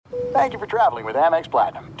Thank you for traveling with Amex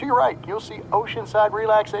Platinum. To your right, you'll see oceanside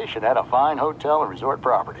relaxation at a fine hotel and resort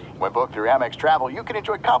property. When booked through Amex Travel, you can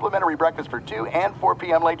enjoy complimentary breakfast for 2 and 4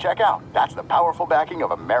 p.m. late checkout. That's the powerful backing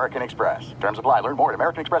of American Express. Terms apply. Learn more at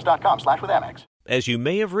americanexpress.com/withAmex. As you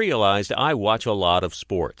may have realized, I watch a lot of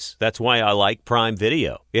sports. That's why I like Prime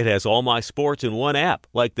Video. It has all my sports in one app,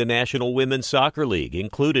 like the National Women's Soccer League,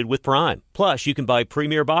 included with Prime. Plus, you can buy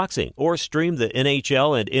Premier Boxing or stream the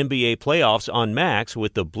NHL and NBA playoffs on Max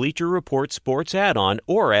with the Bleacher Report Sports add-on,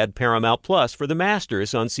 or add Paramount Plus for the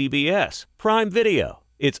Masters on CBS. Prime Video.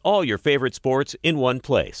 It's all your favorite sports in one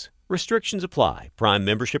place. Restrictions apply. Prime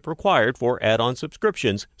membership required for add-on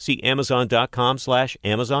subscriptions. See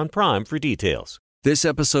Amazon.com/Amazon Prime for details. This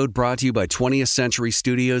episode brought to you by 20th Century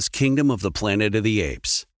Studios' Kingdom of the Planet of the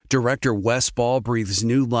Apes. Director Wes Ball breathes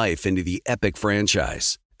new life into the epic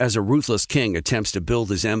franchise. As a ruthless king attempts to build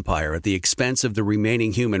his empire at the expense of the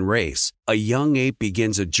remaining human race, a young ape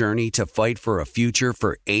begins a journey to fight for a future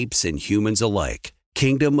for apes and humans alike.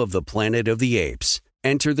 Kingdom of the Planet of the Apes.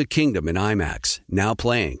 Enter the kingdom in IMAX, now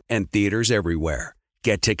playing, and theaters everywhere.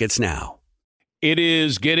 Get tickets now. It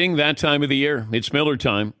is getting that time of the year. It's Miller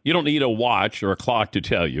time. You don't need a watch or a clock to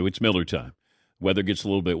tell you. It's Miller time. Weather gets a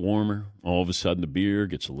little bit warmer. All of a sudden, the beer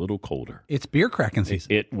gets a little colder. It's beer cracking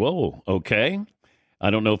season. Whoa, okay. I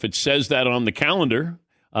don't know if it says that on the calendar.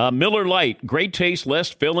 Miller Lite, great taste, less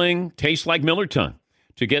filling, tastes like Miller time.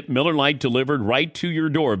 To get Miller Lite delivered right to your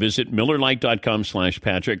door, visit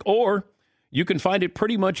MillerLite.com/Patrick, or you can find it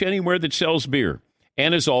pretty much anywhere that sells beer.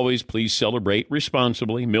 And as always, please celebrate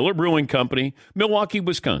responsibly. Miller Brewing Company, Milwaukee,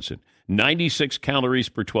 Wisconsin. 96 calories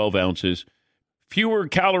per 12 ounces. Fewer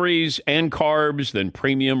calories and carbs than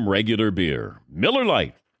premium regular beer. Miller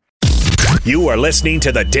Lite. You are listening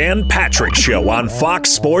to The Dan Patrick Show on Fox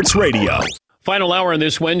Sports Radio. Final hour on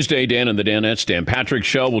this Wednesday, Dan and the Danettes. Dan Patrick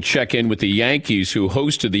Show will check in with the Yankees, who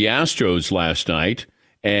hosted the Astros last night.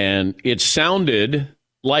 And it sounded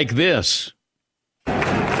like this.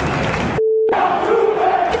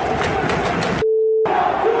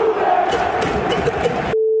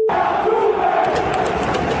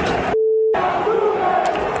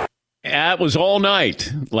 That was all night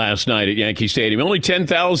last night at Yankee Stadium. Only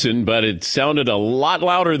 10,000, but it sounded a lot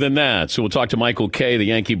louder than that. So we'll talk to Michael Kay, the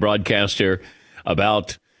Yankee broadcaster,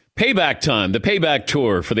 about payback time, the payback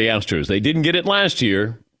tour for the Astros. They didn't get it last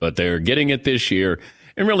year, but they're getting it this year.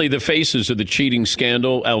 And really, the faces of the cheating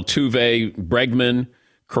scandal, Altuve, Bregman,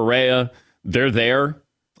 Correa, they're there.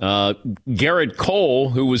 Garrett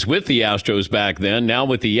Cole, who was with the Astros back then, now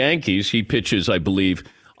with the Yankees, he pitches, I believe,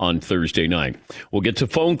 on Thursday night. We'll get to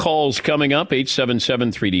phone calls coming up,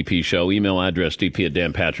 877-3DP-SHOW, email address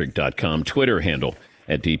dp@danpatrick.com, Twitter handle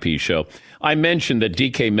 @DP-SHOW. I mentioned that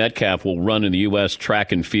DK Metcalf will run in the U.S.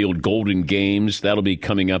 Track and Field Golden Games. That'll be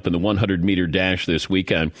coming up in the 100-meter dash this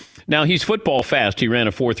weekend. Now, he's football fast. He ran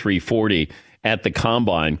a 4.340 at the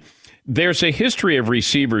Combine. There's a history of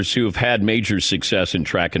receivers who have had major success in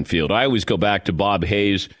track and field. I always go back to Bob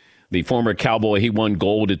Hayes, the former Cowboy. He won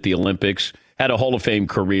gold at the Olympics, had a Hall of Fame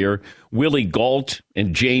career. Willie Gault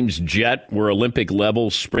and James Jett were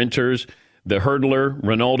Olympic-level sprinters. The hurdler,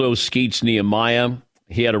 Ronaldo Skeets Nehemiah,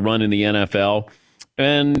 he had a run in the NFL.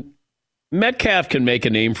 And Metcalf can make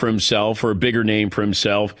a name for himself, or a bigger name for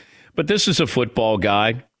himself. But this is a football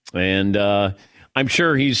guy, and I'm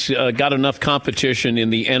sure he's got enough competition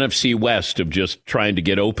in the NFC West of just trying to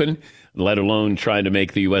get open, let alone trying to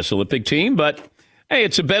make the U.S. Olympic team. But, hey,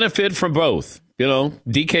 it's a benefit from both. You know,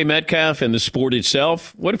 DK Metcalf and the sport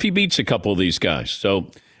itself. What if he beats a couple of these guys? So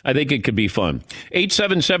I think it could be fun.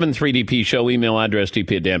 877-3DP-SHOW, email address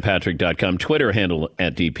dp@danpatrick.com, Twitter handle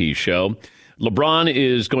 @DP-SHOW. LeBron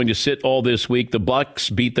is going to sit all this week. The Bucks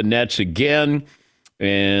beat the Nets again.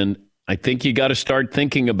 And I think you got to start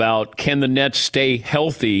thinking about, can the Nets stay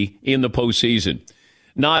healthy in the postseason?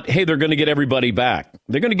 Not, hey, they're going to get everybody back.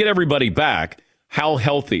 They're going to get everybody back. How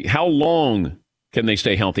healthy? How long can they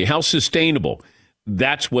stay healthy? How sustainable?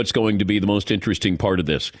 That's what's going to be the most interesting part of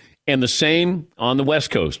this. And the same on the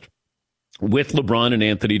West Coast with LeBron and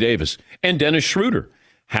Anthony Davis and Dennis Schroeder.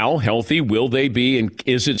 How healthy will they be, and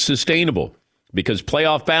is it sustainable? Because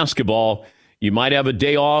playoff basketball, you might have a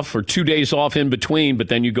day off or 2 days off in between, but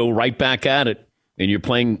then you go right back at it, and you're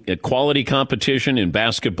playing a quality competition in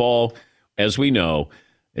basketball, as we know,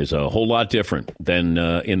 is a whole lot different than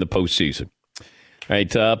in the postseason. All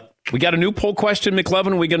right, we got a new poll question,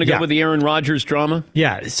 McLevin. Are we going to go with the Aaron Rodgers drama?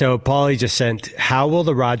 Yeah, so Paulie just sent, how will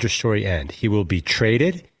the Rodgers story end? He will be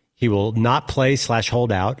traded, he will not play /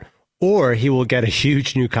 hold out, or he will get a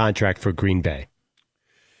huge new contract for Green Bay.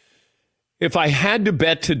 If I had to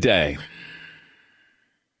bet today,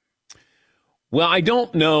 Well, I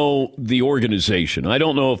don't know the organization. I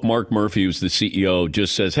don't know if Mark Murphy, who's the CEO,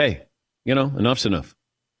 just says, hey, enough's enough.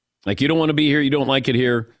 Like, you don't want to be here. You don't like it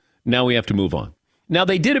here. Now we have to move on. Now,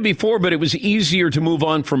 they did it before, but it was easier to move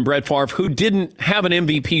on from Brett Favre, who didn't have an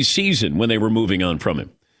MVP season when they were moving on from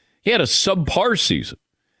him. He had a subpar season.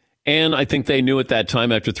 And I think they knew at that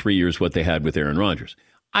time, after 3 years, what they had with Aaron Rodgers.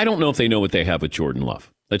 I don't know if they know what they have with Jordan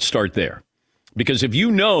Love. Let's start there. Because if you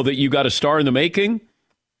know that you got a star in the making,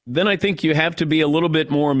 then I think you have to be a little bit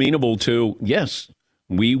more amenable to, yes,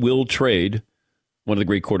 we will trade one of the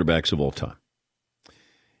great quarterbacks of all time.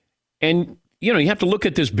 And, you have to look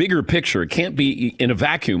at this bigger picture. It can't be in a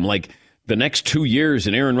vacuum like the next 2 years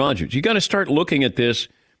in Aaron Rodgers. You got to start looking at this,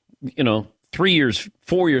 3 years,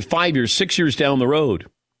 4 years, 5 years, 6 years down the road.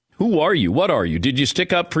 Who are you? What are you? Did you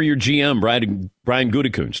stick up for your GM, Brian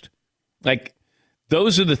Gutekunst? Like,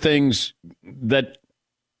 those are the things that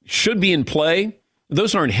should be in play.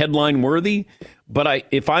 Those aren't headline worthy, but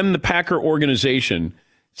if I'm the Packer organization,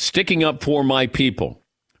 sticking up for my people.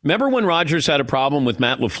 Remember when Rodgers had a problem with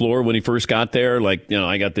Matt LaFleur when he first got there? Like,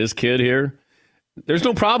 I got this kid here. There's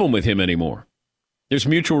no problem with him anymore. There's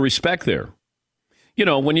mutual respect there.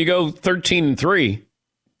 When you go 13-3,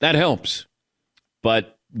 that helps.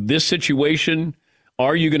 But this situation,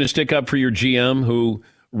 are you going to stick up for your GM who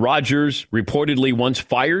Rodgers reportedly once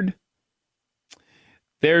fired?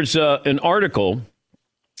 There's an article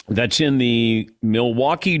that's in the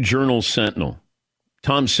Milwaukee Journal-Sentinel.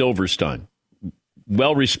 Tom Silverstein,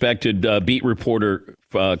 well-respected beat reporter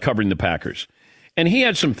covering the Packers. And he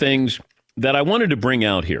had some things that I wanted to bring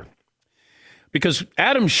out here. Because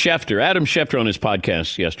Adam Schefter on his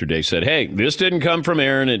podcast yesterday said, hey, this didn't come from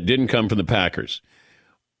Aaron, it didn't come from the Packers.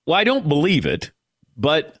 Well, I don't believe it,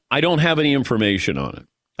 but I don't have any information on it.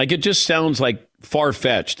 Like, it just sounds like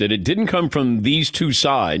far-fetched that it didn't come from these two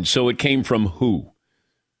sides, so it came from who?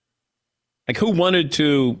 Like, who wanted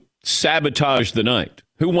to sabotage the night?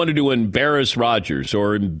 Who wanted to embarrass Rodgers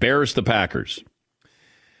or embarrass the Packers?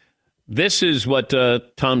 This is what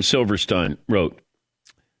Tom Silverstein wrote.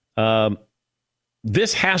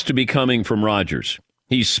 This has to be coming from Rodgers.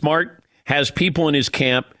 He's smart, has people in his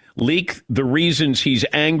camp, leak the reasons he's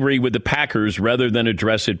angry with the Packers rather than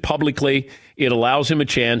address it publicly. It allows him a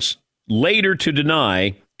chance later to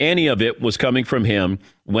deny any of it was coming from him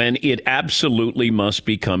when it absolutely must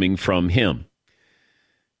be coming from him.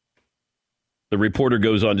 The reporter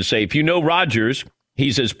goes on to say, if you know Rodgers,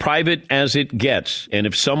 he's as private as it gets. And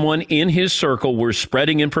if someone in his circle were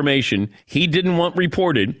spreading information he didn't want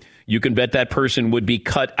reported, you can bet that person would be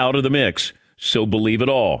cut out of the mix. So believe it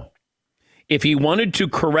all. If he wanted to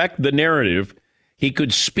correct the narrative, he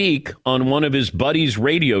could speak on one of his buddies'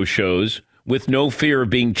 radio shows with no fear of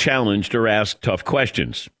being challenged or asked tough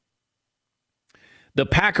questions. The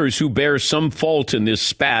Packers, who bear some fault in this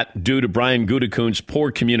spat due to Brian Gutekunst's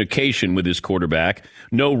poor communication with his quarterback,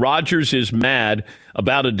 know Rodgers is mad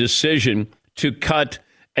about a decision to cut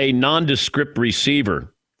a nondescript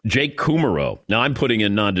receiver, Jake Kummerow. Now, I'm putting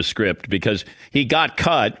in nondescript because he got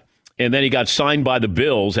cut, and then he got signed by the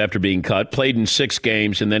Bills after being cut, played in 6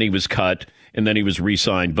 games, and then he was cut, and then he was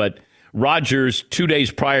re-signed. But Rodgers, 2 days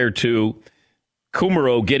prior to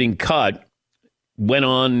Kummerow getting cut, went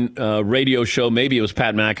on a radio show, maybe it was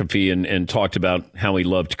Pat McAfee, and talked about how he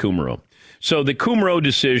loved Kummerow. So the Kummerow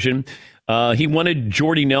decision, he wanted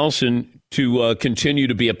Jordy Nelson to continue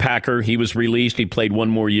to be a Packer. He was released. He played 1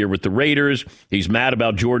 more year with the Raiders. He's mad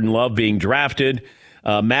about Jordan Love being drafted.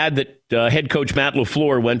 Mad that head coach Matt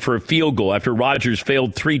LaFleur went for a field goal after Rodgers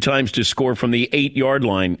failed 3 times to score from the 8-yard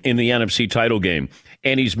line in the NFC title game.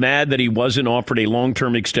 And he's mad that he wasn't offered a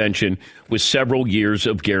long-term extension with several years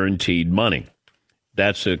of guaranteed money.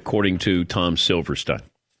 That's according to Tom Silverstein.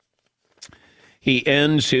 He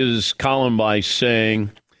ends his column by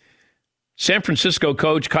saying, San Francisco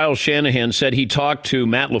coach Kyle Shanahan said he talked to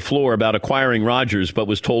Matt LaFleur about acquiring Rodgers, but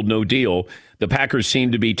was told no deal. The Packers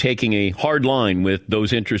seem to be taking a hard line with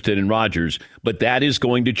those interested in Rodgers, but that is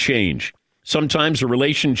going to change. Sometimes a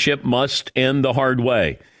relationship must end the hard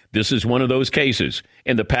way. This is one of those cases,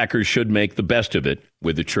 and the Packers should make the best of it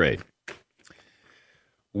with the trade.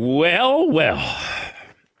 Well,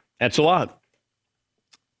 that's a lot.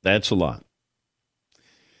 That's a lot.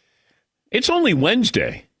 It's only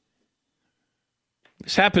Wednesday.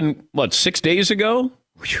 This happened, 6 days ago?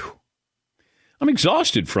 Whew. I'm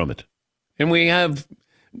exhausted from it. And we have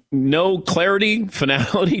no clarity,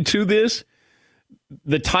 finality to this.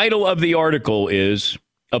 The title of the article is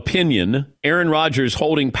Opinion, Aaron Rodgers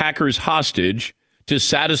holding Packers hostage to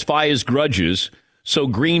satisfy his grudges, so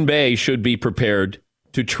Green Bay should be prepared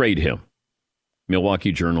to trade him.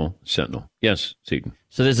 Milwaukee Journal Sentinel. Yes, Seton.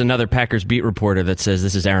 So there's another Packers beat reporter that says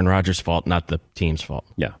this is Aaron Rodgers' fault, not the team's fault.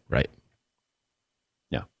 Yeah. Right.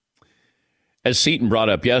 Yeah. As Seton brought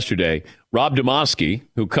up yesterday, Rob Demoski,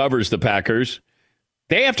 who covers the Packers,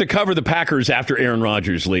 they have to cover the Packers after Aaron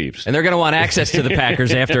Rodgers leaves. And they're going to want access to the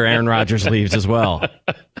Packers after Aaron Rodgers leaves as well.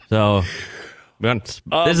 So this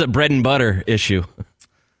is a bread and butter issue.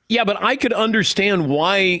 Yeah, but I could understand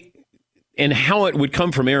why and how it would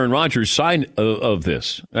come from Aaron Rodgers' side of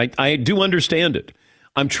this. I do understand it.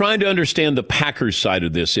 I'm trying to understand the Packers' side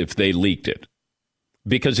of this if they leaked it.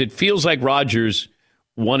 Because it feels like Rodgers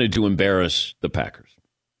wanted to embarrass the Packers.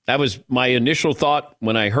 That was my initial thought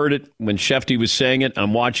when I heard it, when Shefty was saying it.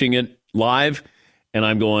 I'm watching it live, and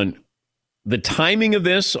I'm going, the timing of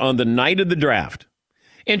this on the night of the draft.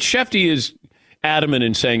 And Shefty is adamant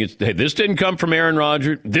in saying, hey, this didn't come from Aaron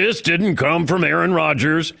Rodgers. This didn't come from Aaron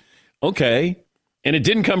Rodgers. Okay. And it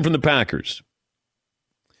didn't come from the Packers.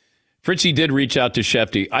 Fritzy did reach out to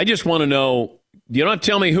Shefty. I just want to know, you don't have to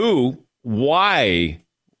tell me who, why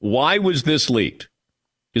was this leaked?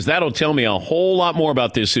 Because that'll tell me a whole lot more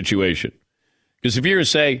about this situation. Because if you're going to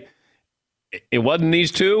say it wasn't these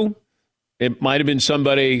two, it might have been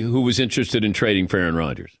somebody who was interested in trading for Aaron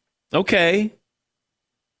Rodgers. Okay.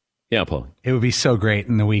 Yeah, Paul. It would be so great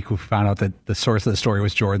in the week we found out that the source of the story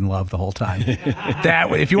was Jordan Love the whole time.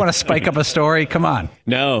 If you want to spike up a story, come on.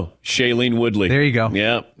 No, Shailene Woodley. There you go.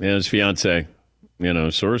 Yeah, his fiance.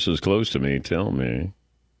 Sources close to me tell me.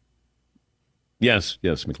 Yes.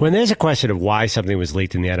 When there's a question of why something was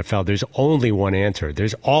leaked in the NFL, there's only one answer.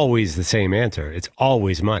 There's always the same answer. It's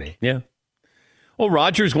always money. Yeah. Well,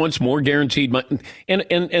 Rodgers wants more guaranteed money.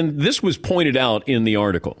 And this was pointed out in the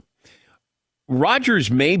article. Rodgers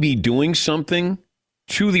may be doing something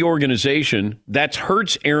to the organization that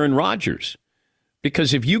hurts Aaron Rodgers.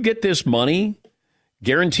 Because if you get this money,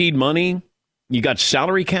 guaranteed money, you got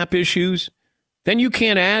salary cap issues, then you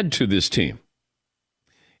can't add to this team.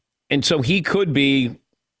 And so he could be,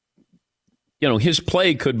 his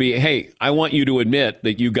play could be, hey, I want you to admit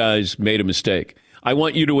that you guys made a mistake. I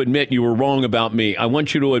want you to admit you were wrong about me. I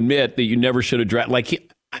want you to admit that you never should have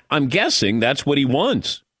drafted. I'm guessing that's what he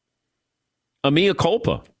wants. A mea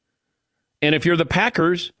culpa. And if you're the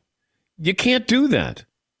Packers, you can't do that.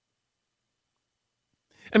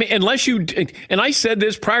 I mean, unless you, and I said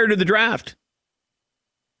this prior to the draft,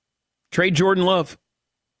 trade Jordan Love.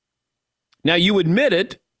 Now you admit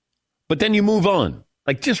it, but then you move on.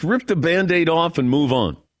 Like, just rip the Band-Aid off and move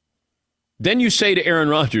on. Then you say to Aaron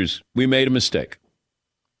Rodgers, we made a mistake.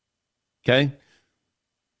 Okay?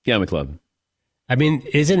 Yeah, McLovin. I mean,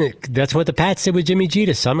 isn't it, that's what the Pats did with Jimmy G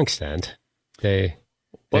to some extent.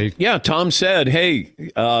 Yeah, Tom said, hey,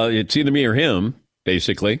 it's either me or him,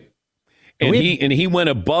 basically. And he went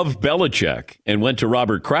above Belichick and went to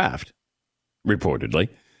Robert Kraft, reportedly,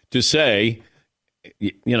 to say,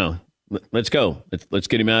 let's go. Let's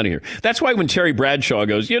get him out of here. That's why when Terry Bradshaw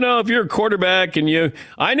goes, if you're a quarterback and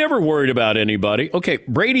I never worried about anybody. Okay,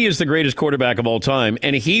 Brady is the greatest quarterback of all time,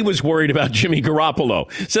 and he was worried about Jimmy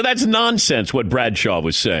Garoppolo. So that's nonsense what Bradshaw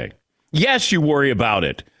was saying. Yes, you worry about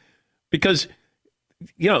it because,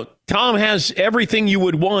 Tom has everything you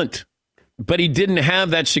would want, but he didn't have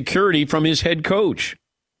that security from his head coach.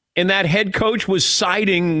 And that head coach was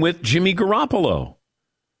siding with Jimmy Garoppolo.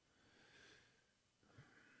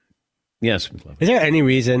 Yes. Is there any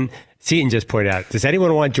reason, Seton just pointed out, does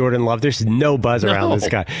anyone want Jordan Love? There's no buzz around this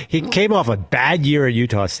guy. He came off a bad year at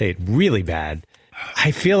Utah State, really bad. I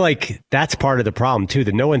feel like that's part of the problem, too,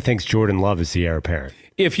 that no one thinks Jordan Love is the heir apparent.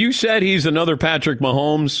 If you said he's another Patrick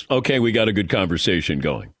Mahomes, okay, we got a good conversation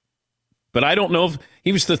going. But I don't know if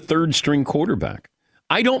he was the third string quarterback.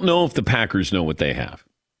 I don't know if the Packers know what they have.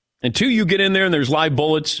 Until you get in there and there's live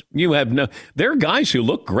bullets, there are guys who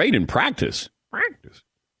look great in practice.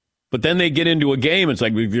 But then they get into a game, it's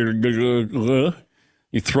like you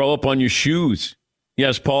throw up on your shoes.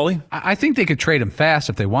 Yes, Paulie? I think they could trade him fast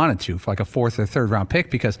if they wanted to for like a fourth or third round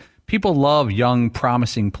pick because people love young,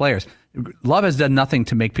 promising players. Love has done nothing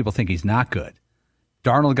to make people think he's not good.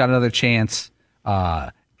 Darnold got another chance.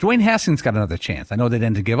 Dwayne Haskins got another chance. I know they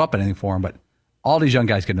didn't give up anything for him, but all these young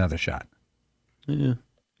guys get another shot. Yeah.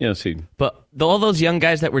 Yeah, see. But all those young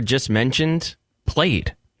guys that were just mentioned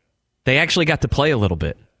played. They actually got to play a little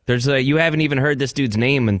bit. You haven't even heard this dude's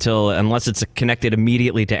name unless it's connected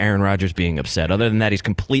immediately to Aaron Rodgers being upset. Other than that, he's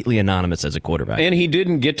completely anonymous as a quarterback. And he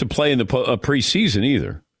didn't get to play in the preseason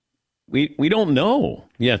either. We don't know.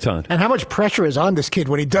 Yeah, Todd. And how much pressure is on this kid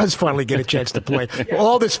when he does finally get a chance to play?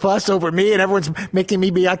 All this fuss over me and everyone's making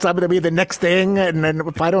me be outside to be the next thing. And then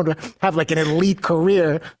if I don't have like an elite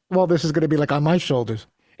career, well, this is going to be like on my shoulders.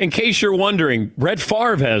 In case you're wondering, Brett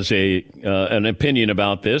Favre has an opinion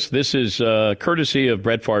about this. This is courtesy of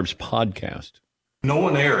Brett Favre's podcast. No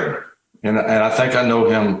one Aaron, and I think I know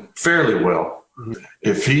him fairly well.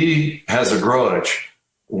 If he has a grudge,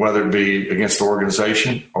 whether it be against the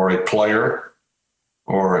organization or a player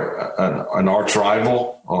or an arch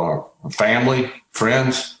rival or family,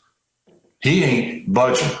 friends, he ain't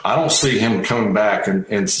budging. I don't see him coming back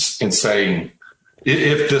and saying,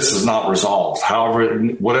 if this is not resolved, however,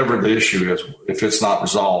 whatever the issue is, if it's not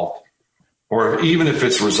resolved, or even if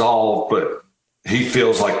it's resolved, but he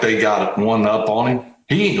feels like they got one up on him,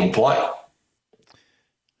 he ain't going to play.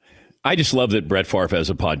 I just love that Brett Favre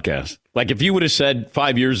has a podcast. Like, if you would have said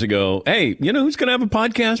 5 years ago, hey, you know who's going to have a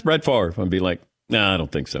podcast? Brett Favre. I'd be like, nah, I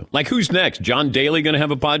don't think so. Like, who's next? John Daly going to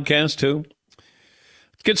have a podcast too?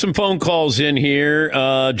 Let's get some phone calls in here.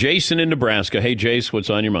 Jason in Nebraska. Hey, Jace,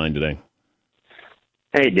 what's on your mind today?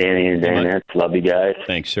 Hey, Danny and Dan. Love you guys.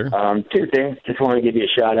 Thanks, sir. Two things. Just want to give you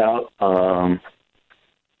a shout out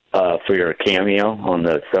for your cameo on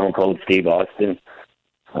the Stone Cold Steve Austin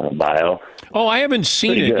bio. Oh, I haven't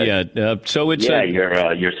seen it yet. So it's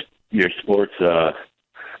your sports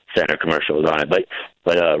center commercial is on it,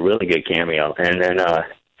 but really good cameo. And then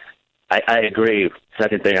I agree.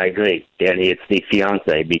 Second thing, I agree, Danny. It's the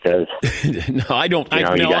fiance because no, I don't.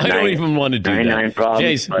 I don't even want to do that.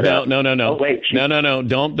 Problems, Jace, no. Oh, wait, no.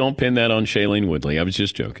 Don't pin that on Shailene Woodley. I was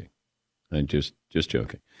just joking. I'm just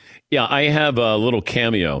joking. Yeah, I have a little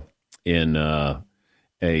cameo in the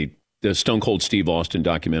Stone Cold Steve Austin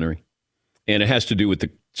documentary, and it has to do with the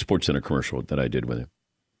SportsCenter commercial that I did with him.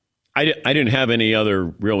 I didn't have any other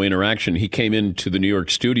real interaction. He came into the New York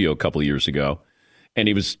studio a couple of years ago, and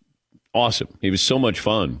he was awesome. He was so much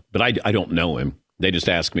fun, but I don't know him. They just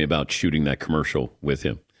asked me about shooting that commercial with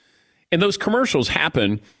him. And those commercials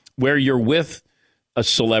happen where you're with a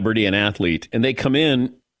celebrity, an athlete, and they come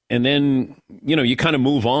in, and then, you kind of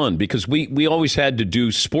move on because we always had to do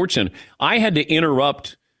SportsCenter. I had to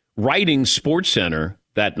interrupt writing SportsCenter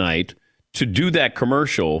that night to do that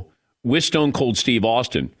commercial with Stone Cold Steve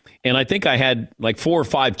Austin. And I think I had like 4 or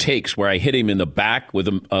 5 takes where I hit him in the back with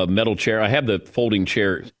a metal chair. I have the folding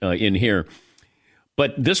chair in here.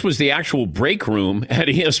 But this was the actual break room at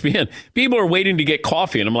ESPN. People are waiting to get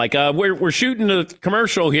coffee. And I'm like, we're shooting a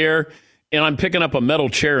commercial here. And I'm picking up a metal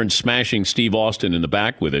chair and smashing Steve Austin in the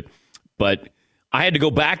back with it. But I had to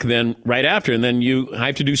go back then right after. And then I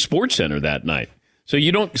have to do SportsCenter that night. So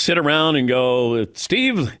you don't sit around and go,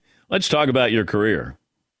 Steve, let's talk about your career.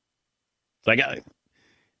 It's like,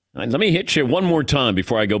 let me hit you one more time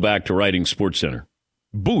before I go back to writing SportsCenter.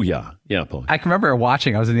 Booyah. Yeah, Paul. I can remember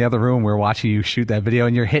watching. I was in the other room. We were watching you shoot that video,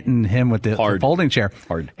 and you're hitting him with the folding chair.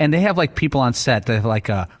 Hard. And they have like people on set that have like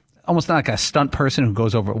almost not like a stunt person who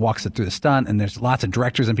goes over, walks it through the stunt, and there's lots of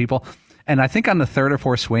directors and people. And I think on the 3rd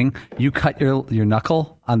or 4th swing, you cut your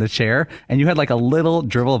knuckle on the chair, and you had like a little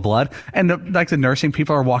dribble of blood. And the nursing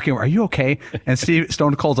people are walking over. Are you okay? And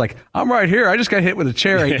Stone Cold's like, I'm right here. I just got hit with a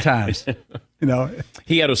chair 8 times.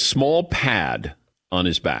 He had a small pad on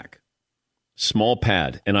his back. Small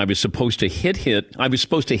pad. And I was supposed to hit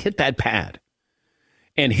that pad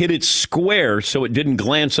and hit it square so it didn't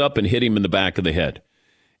glance up and hit him in the back of the head.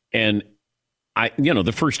 And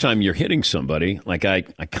the first time you're hitting somebody, like I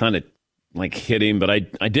kind of like hit him, but I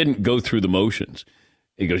didn't go through the motions.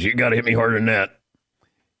 He goes, you got to hit me harder than that.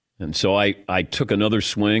 And so I took another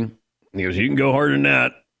swing. He goes, you can go harder than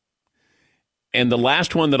that. And the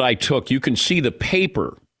last one that I took, you can see the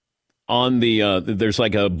paper on there's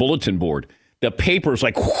like a bulletin board. The paper's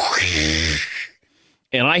like, whoosh,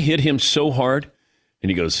 and I hit him so hard. And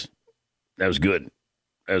he goes, that was good.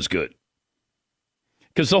 That was good.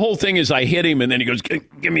 Because the whole thing is I hit him, and then he goes,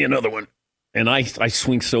 give me another one. And I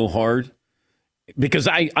swing so hard because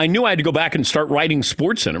I knew I had to go back and start writing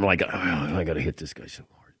SportsCenter. I'm like, I got to hit this guy so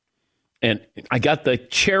hard. And I got the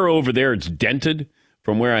chair over there. It's dented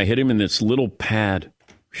from where I hit him in this little pad.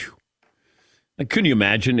 Whew. Like, couldn't you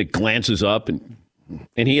imagine? It glances up, and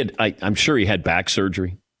he had, I'm sure he had back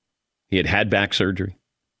surgery. He had back surgery.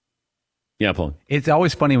 Yeah, Paul. It's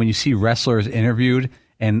always funny when you see wrestlers interviewed,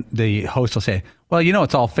 and the host will say, well,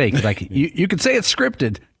 it's all fake. Like, you can say it's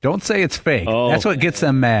scripted. Don't say it's fake. Oh, that's what gets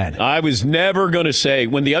them mad. I was never going to say,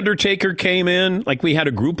 when The Undertaker came in, like we had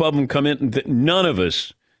a group of them come in, none of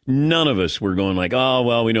us were going like, oh,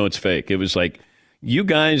 well, we know it's fake. It was like, you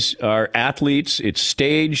guys are athletes. It's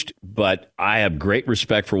staged, but I have great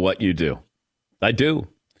respect for what you do. I do.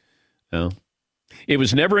 It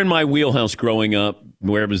was never in my wheelhouse growing up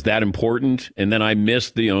where it was that important. And then I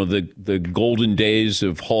missed the golden days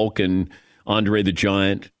of Hulk and Andre the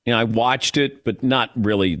Giant. I watched it, but not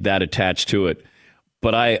really that attached to it.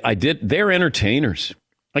 But I did. They're entertainers.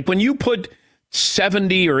 Like when you put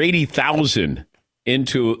 70 or 80,000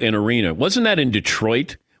 into an arena, wasn't that in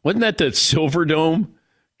Detroit? Wasn't that the Silver Dome?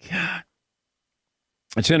 God.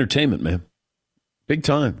 It's entertainment, man. Big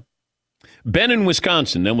time. Ben in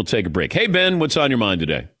Wisconsin, then we'll take a break. Hey, Ben, what's on your mind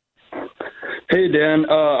today? Hey, Dan.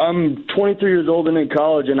 I'm 23 years old and in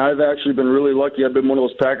college, and I've actually been really lucky. I've been one of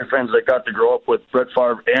those Packer fans that got to grow up with Brett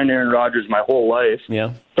Favre and Aaron Rodgers my whole life.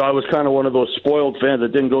 Yeah. So I was kind of one of those spoiled fans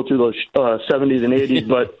that didn't go through those 70s and 80s.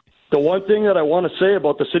 But the one thing that I want to say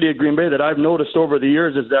about the city of Green Bay that I've noticed over the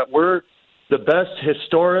years is that we're the best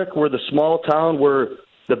historic, we're the small town, we're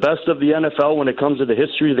the best of the NFL when it comes to the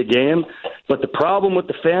history of the game. But the problem with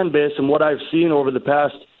the fan base and what I've seen over the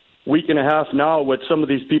past week and a half now with some of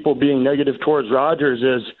these people being negative towards Rodgers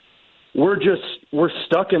is we're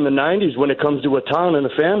stuck in the 90s when it comes to a town and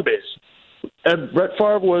a fan base. And Brett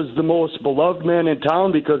Favre was the most beloved man in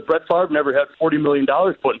town because Brett Favre never had $40 million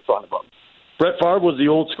put in front of him. Brett Favre was the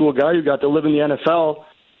old school guy who got to live in the NFL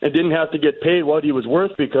and didn't have to get paid what he was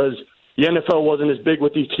worth because the NFL wasn't as big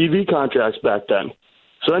with these TV contracts back then.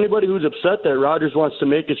 So anybody who's upset that Rodgers wants to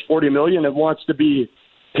make his $40 million and wants to be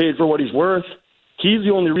paid for what he's worth, he's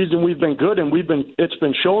the only reason we've been good, and it's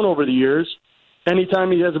been shown over the years.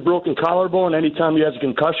 Anytime he has a broken collarbone, anytime he has a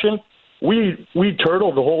concussion, we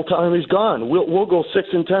turtle the whole time he's gone. We'll go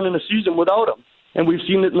 6-10 in a season without him, and we've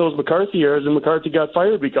seen it in those McCarthy years, and McCarthy got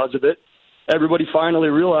fired because of it. Everybody finally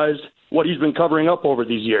realized what he's been covering up over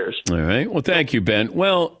these years. All right. Well, thank you, Ben.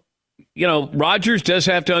 Well, you know, Rodgers does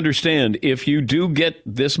have to understand if you do get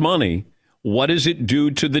this money, what does it do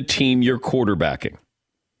to the team you're quarterbacking?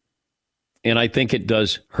 And I think it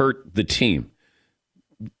does hurt the team.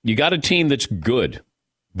 You got a team that's good,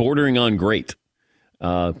 bordering on great.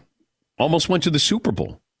 Almost went to the Super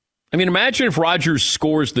Bowl. I mean, imagine if Rodgers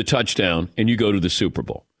scores the touchdown and you go to the Super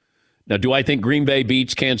Bowl. Now, do I think Green Bay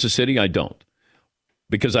beats Kansas City? I don't.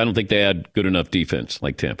 Because I don't think they had good enough defense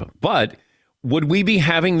like Tampa. But would we be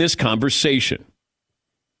having this conversation?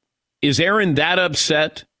 Is Aaron that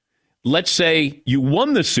upset? Let's say you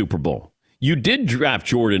won the Super Bowl. You did draft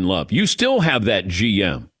Jordan Love. You still have that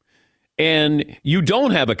GM. And you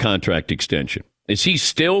don't have a contract extension. Is he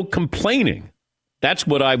still complaining? That's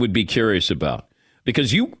what I would be curious about.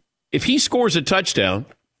 Because if he scores a touchdown,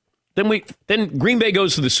 then Green Bay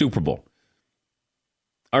goes to the Super Bowl.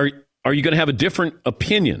 Are you going to have a different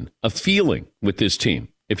opinion, a feeling with this team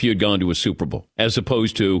if you had gone to a Super Bowl, as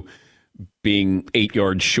opposed to being 8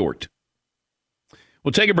 yards short?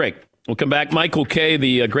 We'll take a break. We'll come back. Michael Kay,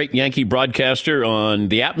 the great Yankee broadcaster, on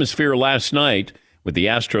the atmosphere last night with the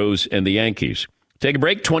Astros and the Yankees. Take a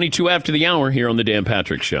break, 22 after the hour here on the Dan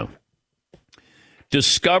Patrick Show.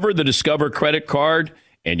 Discover the Discover credit card,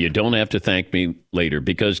 and you don't have to thank me later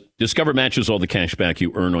because Discover matches all the cash back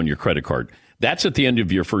you earn on your credit card. That's at the end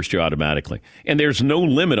of your first year automatically. And there's no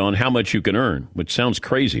limit on how much you can earn, which sounds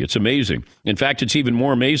crazy. It's amazing. In fact, it's even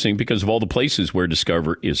more amazing because of all the places where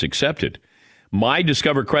Discover is accepted. My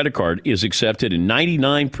Discover credit card is accepted in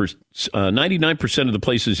 99% of the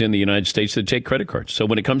places in the United States that take credit cards. So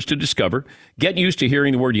when it comes to Discover, get used to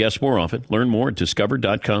hearing the word yes more often. Learn more at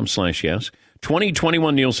discover.com/yes.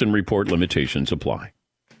 2021 Nielsen Report limitations apply.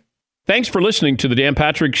 Thanks for listening to the Dan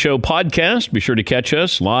Patrick Show podcast. Be sure to catch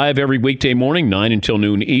us live every weekday morning, 9 until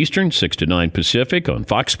noon Eastern, 6 to 9 Pacific on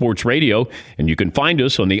Fox Sports Radio. And you can find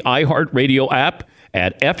us on the iHeartRadio app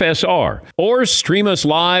at FSR or stream us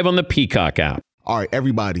live on the Peacock app. All right,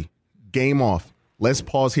 everybody, game off. Let's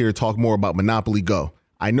pause here to talk more about Monopoly Go.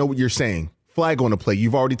 I know what you're saying. Flag on the play.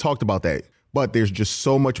 You've already talked about that. But there's just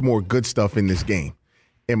so much more good stuff in this game.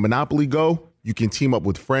 In Monopoly Go, you can team up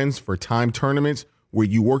with friends for time tournaments where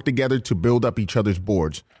you work together to build up each other's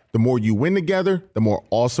boards. The more you win together, the more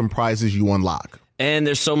awesome prizes you unlock. And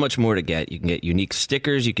there's so much more to get. You can get unique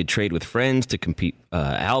stickers. You could trade with friends to compete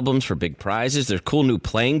albums for big prizes. There's cool new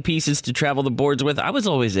playing pieces to travel the boards with. I was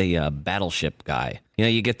always a battleship guy. You know,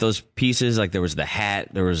 you get those pieces, like there was the hat,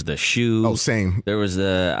 there was the shoe. Oh, same.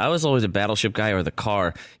 I was always a battleship guy, or the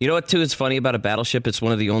car. You know what, too, is funny about a battleship? It's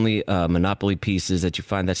one of the only Monopoly pieces that you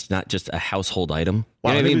find that's not just a household item.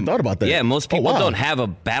 Wow, You know I what never thought about that. Yeah, most people wow. don't have a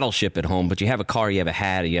battleship at home, but you have a car, you have a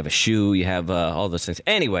hat, you have a shoe, you have all those things.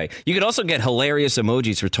 Anyway, you could also get hilarious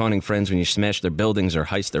emojis for taunting friends when you smash their buildings or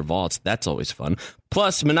heist their vaults. That's always fun.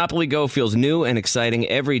 Plus, Monopoly Go feels new and exciting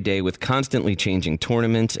every day with constantly changing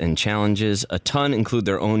tournaments and challenges. A ton include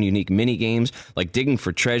their own unique mini games like digging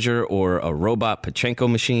for treasure or a robot Pachinko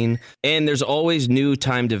machine. And there's always new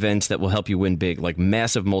timed events that will help you win big, like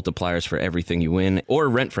massive multipliers for everything you win or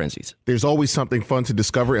rent frenzies. There's always something fun to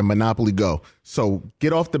discover in Monopoly Go. So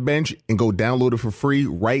get off the bench and go download it for free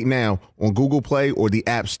right now on Google Play or the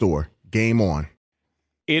App Store. Game on.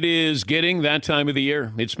 It is getting that time of the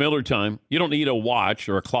year. It's Miller time. You don't need a watch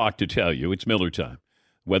or a clock to tell you. It's Miller time.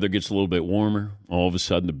 Weather gets a little bit warmer. All of a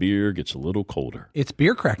sudden, the beer gets a little colder. It's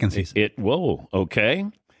beer cracking season. Whoa, okay.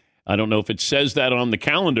 I don't know if it says that on the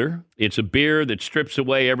calendar. It's a beer that strips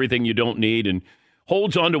away everything you don't need and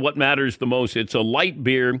holds on to what matters the most. It's a light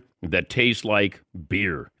beer that tastes like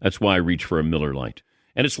beer. That's why I reach for a Miller Lite.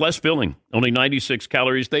 And it's less filling, only 96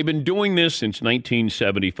 calories. They've been doing this since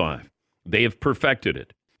 1975. They have perfected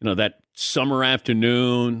it. You know, that summer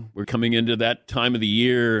afternoon, we're coming into that time of the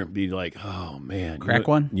year, be like, oh, man. Crack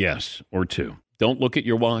one? Yes, or two. Don't look at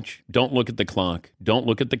your watch. Don't look at the clock. Don't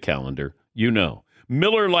look at the calendar. You know.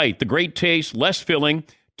 Miller Lite, the great taste, less filling,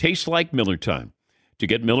 tastes like Miller time. To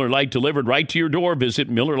get Miller Lite delivered right to your door, visit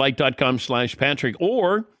MillerLite.com/Patrick,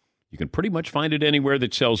 or you can pretty much find it anywhere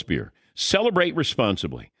that sells beer. Celebrate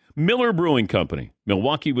responsibly. Miller Brewing Company,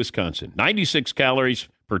 Milwaukee, Wisconsin. 96 calories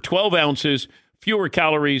per 12 ounces, fewer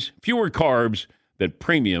calories, fewer carbs than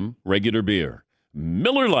premium regular beer.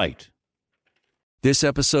 Miller Lite. This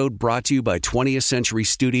episode brought to you by 20th Century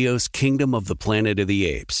Studios' Kingdom of the Planet of the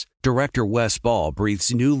Apes. Director Wes Ball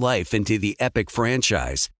breathes new life into the epic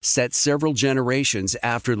franchise, set several generations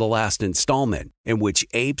after the last installment, in which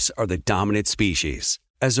apes are the dominant species.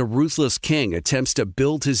 As a ruthless king attempts to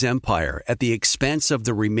build his empire at the expense of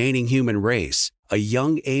the remaining human race, a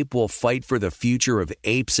young ape will fight for the future of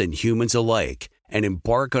apes and humans alike and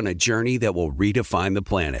embark on a journey that will redefine the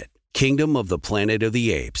planet. Kingdom of the Planet of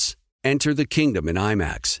the Apes. Enter the kingdom in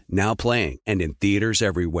IMAX, now playing and in theaters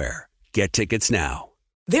everywhere. Get tickets now.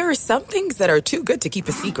 There are some things that are too good to keep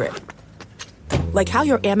a secret. Like how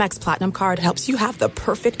your Amex Platinum card helps you have the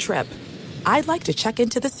perfect trip. I'd like to check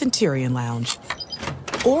into the Centurion Lounge.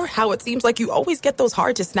 Or how it seems like you always get those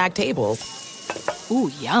hard-to-snag tables.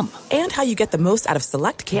 Ooh, yum. And how you get the most out of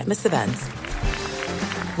select can't-miss events.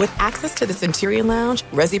 With access to the Centurion Lounge,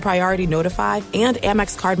 Resi Priority Notified, and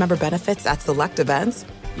Amex card member benefits at select events,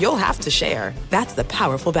 you'll have to share. That's the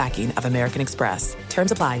powerful backing of American Express.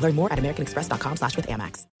 Terms apply. Learn more at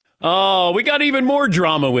americanexpress.com/withAmex. Oh, we got even more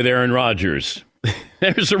drama with Aaron Rodgers.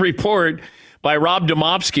 There's a report by Rob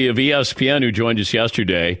Domofsky of ESPN, who joined us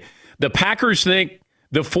yesterday. The Packers think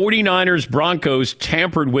the 49ers Broncos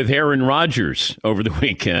tampered with Aaron Rodgers over the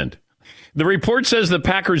weekend. The report says the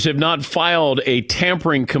Packers have not filed a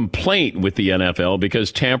tampering complaint with the NFL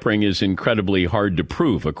because tampering is incredibly hard to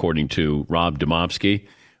prove, according to Rob Domofsky.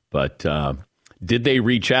 But did they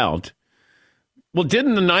reach out? Well,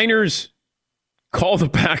 didn't the Niners call the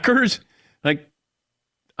Packers? Like,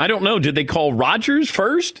 I don't know. Did they call Rodgers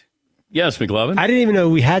first? Yes, McLovin. I didn't even know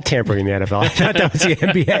we had tampering in the NFL. I thought that was the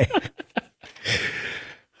NBA.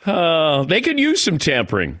 They could use some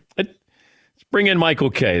tampering. Let's bring in Michael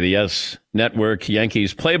Kay, the Yes Network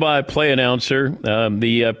Yankees play-by-play announcer.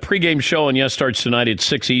 The pregame show on Yes starts tonight at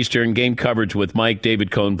 6 Eastern. Game coverage with Mike,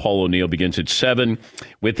 David Cohn, Paul O'Neill begins at 7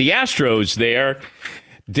 with the Astros there.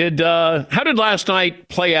 How did last night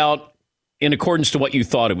play out in accordance to what you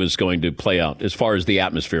thought it was going to play out as far as the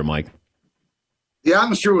atmosphere, Mike? The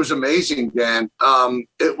atmosphere was amazing, Dan.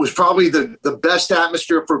 It was probably the best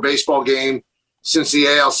atmosphere for a baseball game since the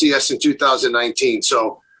ALCS in 2019.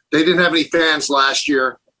 So they didn't have any fans last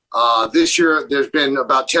year. This year, there's been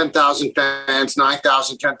about 10,000 fans,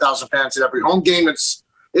 9,000, 10,000 fans at every home game. It's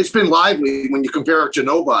been lively when you compare it to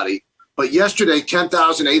nobody. But yesterday,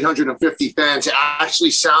 10,850 fans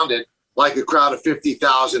actually sounded like a crowd of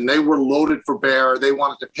 50,000. They were loaded for bear. They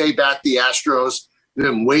wanted to pay back the Astros. They've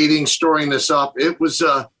been waiting, storing this up. It was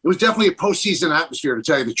definitely a postseason atmosphere, to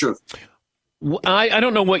tell you the truth. I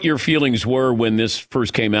don't know what your feelings were when this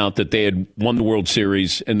first came out that they had won the World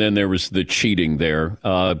Series and then there was the cheating there.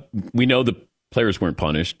 We know the players weren't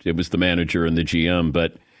punished. It was the manager and the GM.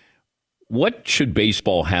 But what should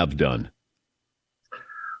baseball have done?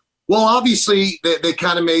 Well, obviously, they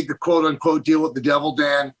kind of made the quote-unquote deal with the devil,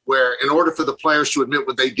 Dan, where in order for the players to admit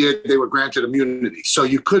what they did, they were granted immunity. So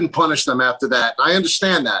you couldn't punish them after that. And I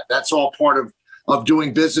understand that. That's all part of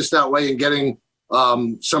doing business that way and getting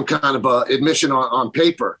some kind of admission on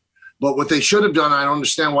paper. But what they should have done, I don't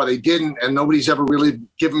understand why they didn't, and nobody's ever really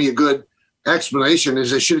given me a good explanation,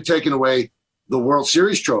 is they should have taken away the World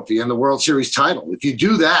Series trophy and the World Series title. If you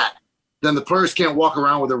do that, then the players can't walk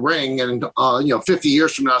around with a ring and 50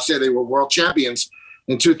 years from now say they were world champions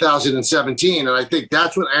in 2017. And I think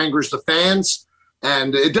that's what angers the fans.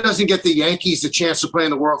 And it doesn't get the Yankees the chance to play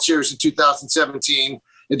in the World Series in 2017.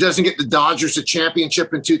 It doesn't get the Dodgers a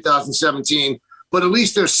championship in 2017. But at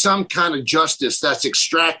least there's some kind of justice that's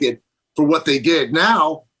extracted for what they did.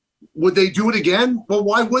 Now, would they do it again? Well,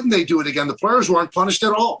 why wouldn't they do it again? The players weren't punished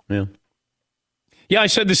at all. Yeah. Yeah, I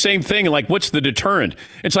said the same thing. Like, what's the deterrent?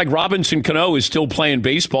 It's like Robinson Cano is still playing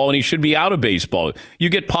baseball, and he should be out of baseball. You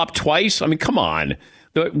get popped twice? I mean, come on.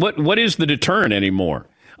 What is the deterrent anymore?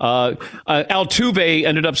 Altuve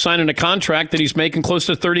ended up signing a contract that he's making close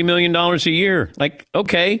to $30 million a year. Like,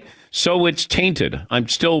 okay, so it's tainted. I'm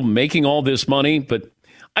still making all this money, but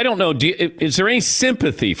I don't know. Is there any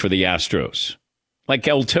sympathy for the Astros? Like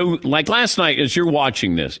last night, as you're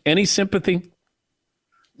watching this, any sympathy?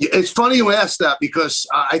 It's funny you ask that because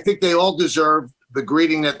I think they all deserve the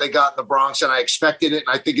greeting that they got in the Bronx, and I expected it,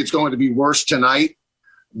 and I think it's going to be worse tonight.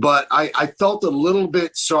 But I felt a little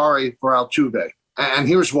bit sorry for Altuve, and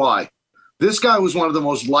here's why. This guy was one of the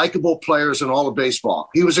most likable players in all of baseball.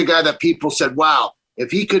 He was a guy that people said, wow, if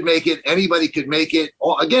he could make it, anybody could make it.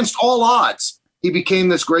 Against all odds, he became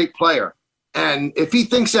this great player. And if he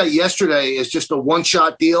thinks that yesterday is just a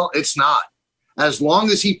one-shot deal, it's not. As long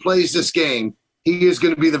as he plays this game, he is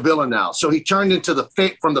going to be the villain now. So he turned into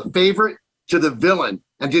from the favorite to the villain.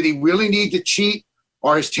 And did he really need to cheat?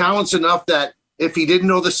 Are his talents enough that if he didn't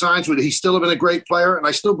know the signs, would he still have been a great player? And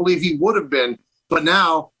I still believe he would have been. But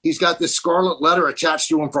now he's got this scarlet letter attached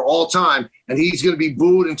to him for all time, and he's going to be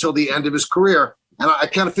booed until the end of his career. And I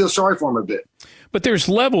kind of feel sorry for him a bit. But there's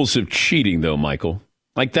levels of cheating, though, Michael.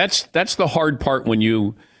 Like, that's the hard part when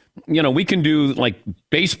we can do like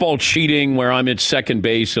baseball cheating where I'm at second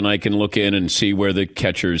base and I can look in and see where the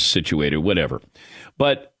catcher's situated, whatever.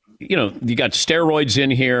 But, you got steroids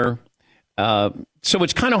in here. So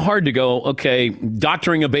it's kind of hard to go, okay,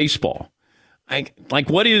 doctoring a baseball. Like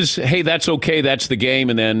what is, hey, that's okay, that's the game,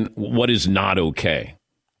 and then what is not okay?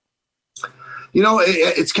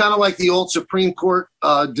 It's kind of like the old Supreme Court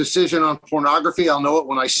decision on pornography. I'll know it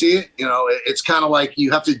when I see it. It's kind of like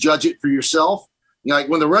you have to judge it for yourself. Like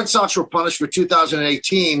when the Red Sox were punished for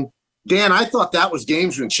 2018, Dan, I thought that was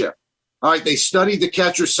gamesmanship. All right, they studied the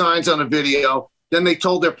catcher's signs on a video. Then they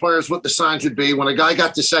told their players what the signs would be. When a guy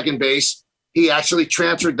got to second base, he actually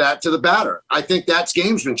transferred that to the batter. I think that's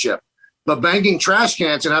gamesmanship. But banging trash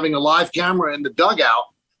cans and having a live camera in the dugout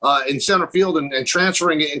in center field and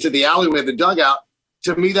transferring it into the alleyway of the dugout,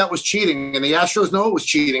 to me, that was cheating. And the Astros know it was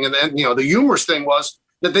cheating. And then, the humorous thing was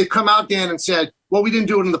that they come out, Dan, and said, well, we didn't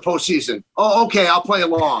do it in the postseason. Oh, okay, I'll play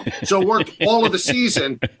along. So it worked all of the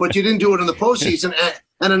season, but you didn't do it in the postseason.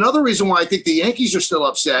 And another reason why I think the Yankees are still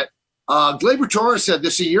upset, Gleyber Torres said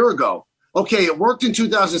this a year ago. Okay, it worked in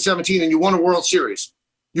 2017 and you won a World Series.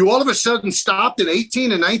 You all of a sudden stopped in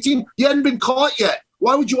 18 and 19? You hadn't been caught yet.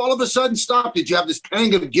 Why would you all of a sudden stop? Did you have this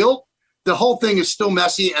pang of guilt? The whole thing is still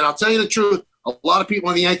messy. And I'll tell you the truth, a lot of people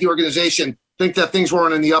in the Yankee organization think that things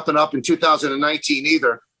weren't in the up and up in 2019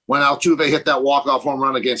 either when Altuve hit that walk-off home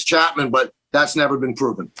run against Chapman, but that's never been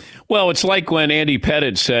proven. Well, it's like when Andy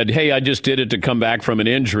Pettitte said, hey, I just did it to come back from an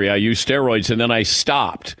injury. I used steroids and then I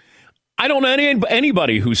stopped. I don't know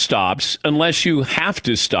anybody who stops unless you have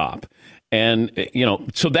to stop. And,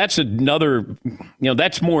 so that's another,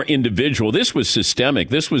 that's more individual. This was systemic.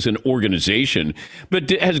 This was an organization. But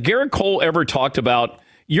has Garrett Cole ever talked about,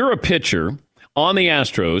 you're a pitcher on the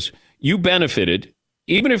Astros, you benefited,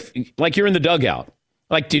 even if, like, you're in the dugout.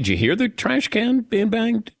 Like, did you hear the trash can being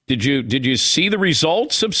banged? Did you see the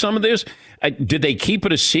results of some of this? Did they keep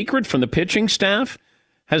it a secret from the pitching staff?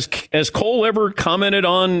 Has Cole ever commented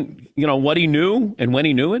on, what he knew and when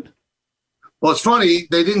he knew it? Well, it's funny.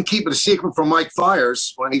 They didn't keep it a secret from Mike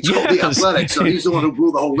Fiers when he told the Athletic, so he's the one who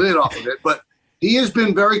blew the whole lid off of it. But he has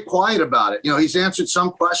been very quiet about it. He's answered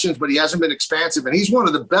some questions, but he hasn't been expansive. And he's one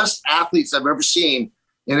of the best athletes I've ever seen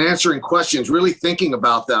in answering questions, really thinking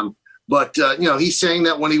about them. But, he's saying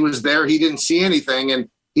that when he was there, he didn't see anything, and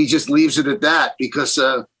he just leaves it at that because,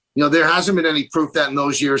 there hasn't been any proof that in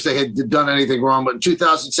those years they had done anything wrong. But in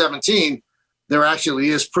 2017, there actually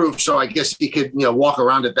is proof. So I guess he could, walk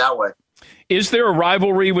around it that way. Is there a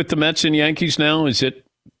rivalry with the Mets and Yankees now? Is it,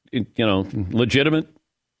 legitimate?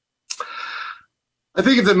 I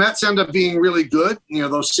think if the Mets end up being really good,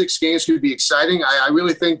 those 6 games could be exciting. I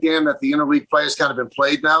really think, Dan, that the interleague play has kind of been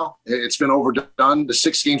played now. It's been overdone. The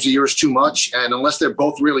 6 games a year is too much. And unless they're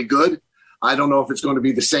both really good, I don't know if it's going to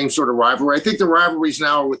be the same sort of rivalry. I think the rivalries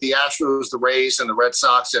now are with the Astros, the Rays, and the Red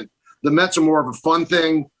Sox. And the Mets are more of a fun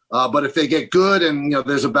thing. But if they get good and,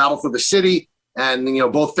 there's a battle for the city and,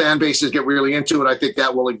 both fan bases get really into it, I think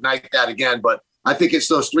that will ignite that again. But I think it's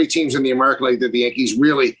those 3 teams in the American League that the Yankees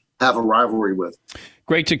really have a rivalry with.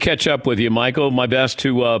 Great to catch up with you, Michael. My best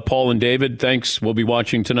to Paul and David. Thanks. We'll be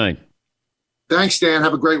watching tonight. Thanks, Dan.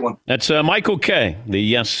 Have a great one. That's Michael Kay, the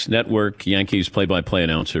Yes Network Yankees play-by-play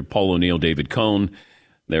announcer. Paul O'Neill, David Cohn.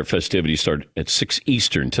 Their festivities start at 6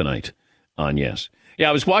 Eastern tonight on Yes. Yeah,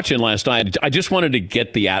 I was watching last night. I just wanted to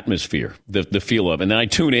get the atmosphere, the feel of it. And then I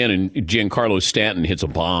tune in, and Giancarlo Stanton hits a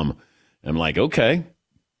bomb. I'm like, okay,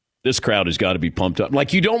 this crowd has got to be pumped up.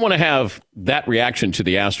 Like, you don't want to have that reaction to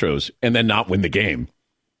the Astros and then not win the game.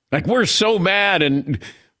 Like, we're so mad. And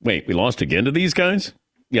wait, we lost again to these guys?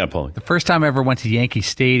 Yeah, Paulie. The first time I ever went to Yankee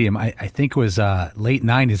Stadium, I think it was late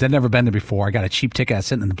 90s. I'd never been there before. I got a cheap ticket. I was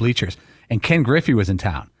sitting in the bleachers, and Ken Griffey was in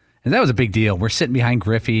town. And that was a big deal. We're sitting behind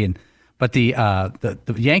Griffey, but the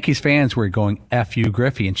Yankees fans were going, F you,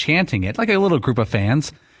 Griffey, and chanting it like a little group of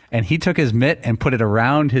fans. And he took his mitt and put it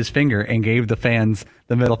around his finger and gave the fans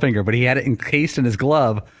the middle finger. But he had it encased in his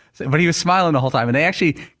glove. But he was smiling the whole time. And they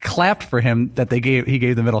actually clapped for him that he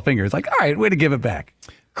gave the middle finger. It's like, all right, way to give it back.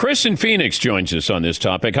 Chris in Phoenix joins us on this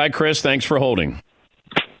topic. Hi, Chris. Thanks for holding.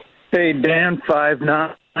 Hey, Dan,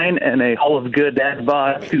 5'9", and a Hall of Good dad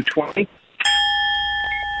bod 220.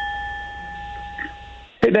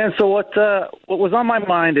 Hey, Dan, so what was on my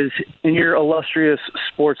mind is, in your illustrious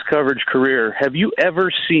sports coverage career, have you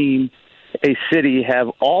ever seen a city have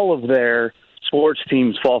all of their sports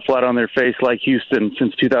teams fall flat on their face like Houston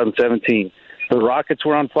since 2017? The Rockets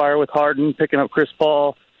were on fire with Harden, picking up Chris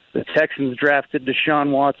Paul. The Texans drafted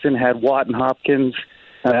Deshaun Watson, had Watt and Hopkins,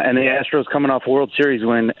 and the Astros coming off a World Series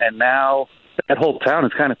win, and now that whole town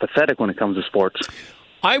is kind of pathetic when it comes to sports.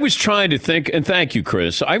 I was trying to think, and thank you,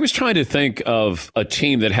 Chris. I was trying to think of a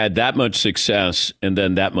team that had that much success and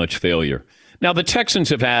then that much failure. Now, the Texans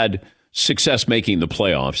have had success making the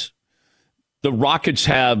playoffs. The Rockets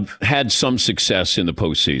have had some success in the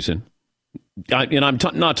postseason. And I'm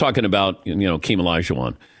not talking about, Keem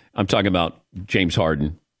Olajuwon. I'm talking about James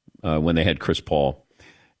Harden when they had Chris Paul.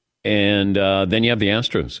 And then you have the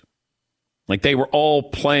Astros. Like, they were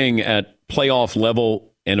all playing at playoff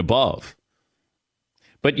level and above.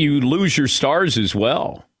 But you lose your stars as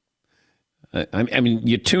well. I mean,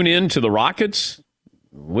 you tune in to the Rockets.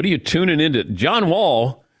 What are you tuning into? John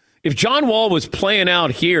Wall. If John Wall was playing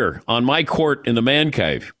out here on my court in the man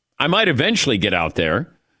cave, I might eventually get out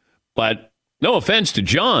there. But no offense to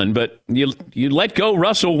John, but you let go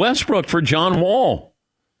Russell Westbrook for John Wall.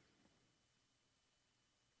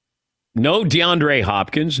 No DeAndre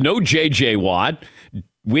Hopkins, no J.J. Watt.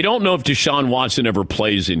 We don't know if Deshaun Watson ever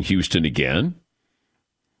plays in Houston again.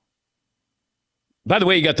 By the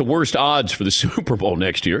way, you got the worst odds for the Super Bowl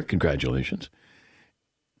next year. Congratulations.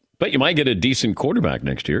 But you might get a decent quarterback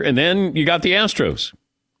next year. And then you got the Astros.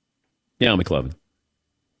 Yeah, McLovin.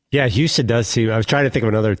 Yeah, Houston does seem... I was trying to think of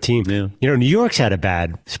another team. Yeah. New York's had a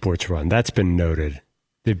bad sports run. That's been noted.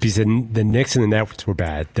 Because the Knicks and the Nets were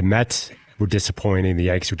bad. The Mets were disappointing. The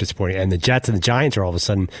Yankees were disappointing. And the Jets and the Giants are all of a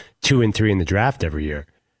sudden 2 and 3 in the draft every year.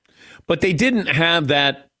 But they didn't have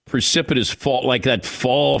that precipitous fall, like that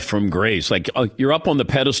fall from grace. Like, you're up on the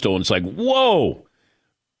pedestal and it's like, whoa.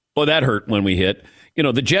 Oh, that hurt when we hit.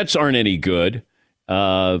 The Jets aren't any good.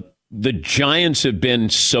 The Giants have been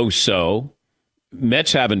so-so.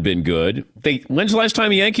 Mets haven't been good. When's the last time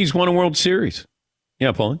the Yankees won a World Series?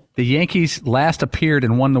 Yeah, Paulie? The Yankees last appeared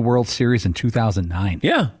and won the World Series in 2009.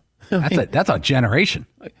 Yeah. That's a generation.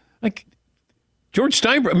 Like George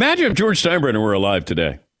Steinbrenner. Imagine if George Steinbrenner were alive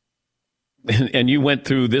today. And you went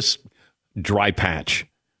through this dry patch.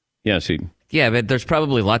 Yes, Eden. Yeah, but there's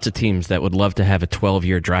probably lots of teams that would love to have a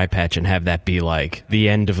 12-year dry patch and have that be like the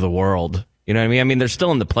end of the world. You know what I mean? I mean, they're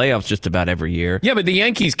still in the playoffs just about every year. Yeah, but the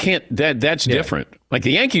Yankees can't. That's different. Like,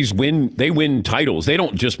 the Yankees they win titles. They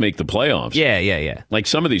don't just make the playoffs. Yeah. Like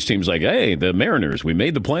some of these teams, like, hey, the Mariners, we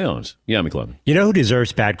made the playoffs. Yeah, McLovin. You know who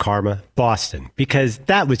deserves bad karma? Boston. Because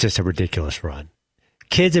that was just a ridiculous run.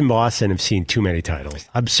 Kids in Boston have seen too many titles.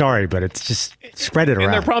 I'm sorry, but it's just spread it around.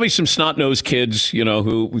 And there are probably some snot-nosed kids,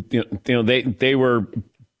 who they were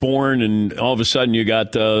born, and all of a sudden you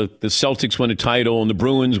got the Celtics win a title, and the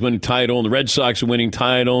Bruins win a title, and the Red Sox are winning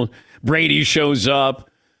title. Brady shows up.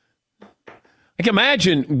 I can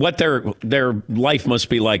imagine what their life must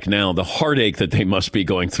be like now, the heartache that they must be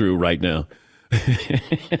going through right now.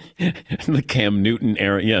 The Cam Newton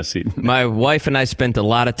era. Yes. My wife and I spent a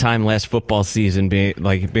lot of time last football season being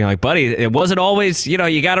like, buddy, it wasn't always,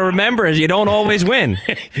 you got to remember, you don't always win.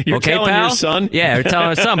 You're okay, telling pal? your son? Yeah, you're telling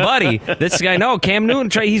my son, buddy, this guy, no, Cam Newton,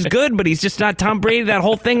 he's good, but he's just not Tom Brady. That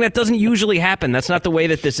whole thing, that doesn't usually happen. That's not the way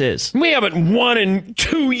that this is. We haven't won in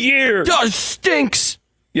 2 years. It stinks.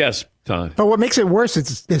 Yes. Todd. But what makes it worse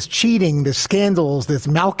is this cheating, this scandals, this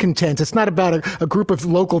malcontent. It's not about a group of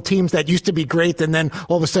local teams that used to be great and then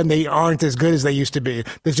all of a sudden they aren't as good as they used to be.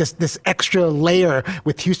 There's just this extra layer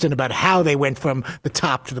with Houston about how they went from the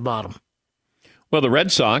top to the bottom. Well, the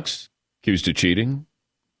Red Sox accused of cheating.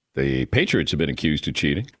 The Patriots have been accused of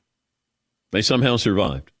cheating. They somehow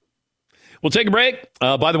survived. We'll take a break.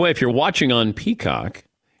 By the way, if you're watching on Peacock,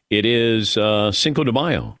 it is Cinco de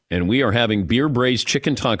Mayo, and we are having beer-braised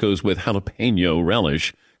chicken tacos with jalapeno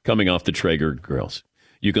relish coming off the Traeger grills.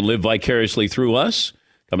 You can live vicariously through us.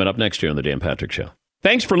 Coming up next year on The Dan Patrick Show.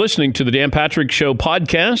 Thanks for listening to The Dan Patrick Show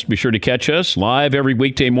podcast. Be sure to catch us live every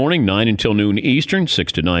weekday morning, 9 until noon Eastern,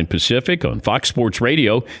 6 to 9 Pacific on Fox Sports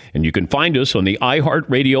Radio. And you can find us on the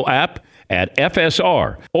iHeartRadio app at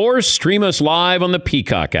FSR or stream us live on the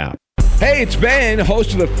Peacock app. Hey, it's Ben,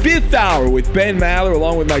 host of the Fifth Hour with Ben Maller,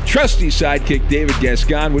 along with my trusty sidekick, David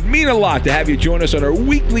Gascon. Would mean a lot to have you join us on our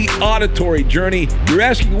weekly auditory journey. You're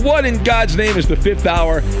asking, what in God's name is the Fifth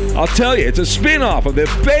Hour? I'll tell you, it's a spin-off of the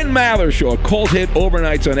Ben Maller Show, a cult hit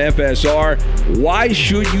overnights on FSR. Why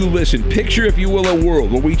should you listen? Picture, if you will, a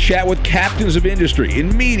world where we chat with captains of industry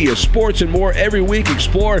in media, sports, and more every week.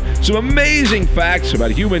 Explore some amazing facts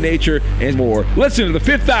about human nature and more. Listen to the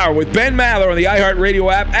Fifth Hour with Ben Maller on the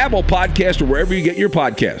iHeartRadio app, Apple Podcast, or wherever you get your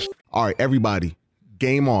podcast. All right, everybody,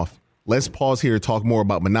 game off. Let's pause here to talk more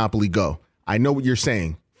about Monopoly Go. I know what you're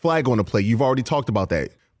saying. Flag on the play. You've already talked about that.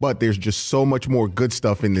 But there's just so much more good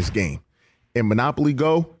stuff in this game. In Monopoly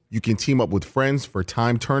Go, you can team up with friends for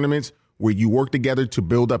timed tournaments where you work together to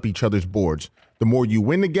build up each other's boards. The more you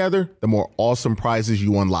win together, the more awesome prizes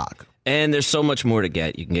you unlock. And there's so much more to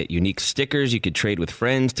get. You can get unique stickers. You could trade with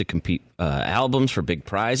friends to compete albums for big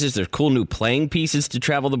prizes. There's cool new playing pieces to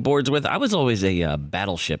travel the boards with. I was always a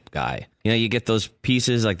battleship guy. You know, you get those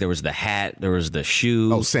pieces, like there was the hat, there was the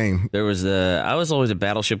shoe. Oh, same. I was always a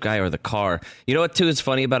battleship guy, or the car. You know what, too, is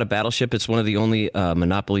funny about a battleship? It's one of the only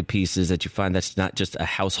Monopoly pieces that you find that's not just a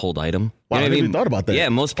household item. Wow, You know I what never even thought about that. Yeah,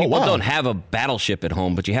 most people wow. don't have a battleship at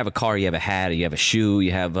home, but you have a car, you have a hat, you have a shoe,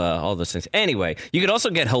 you have all those things. Anyway, you could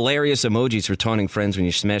also get hilarious emojis for taunting friends when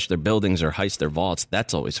you smash their buildings or heist their vaults.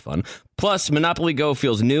 That's always fun. Plus, Monopoly Go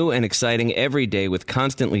feels new and exciting every day with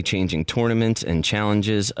constantly changing tournaments and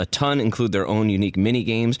challenges. A ton include their own unique mini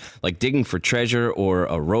games like digging for treasure or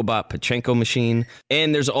a robot Pachinko machine.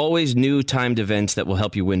 And there's always new timed events that will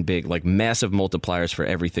help you win big, like massive multipliers for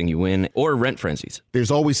everything you win or rent frenzies.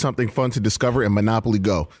 There's always something fun to discover in Monopoly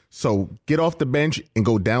Go. So get off the bench and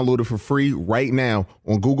go download it for free right now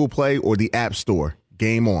on Google Play or the App Store.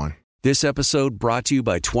 Game on. This episode brought to you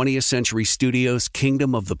by 20th Century Studios'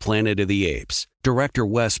 Kingdom of the Planet of the Apes. Director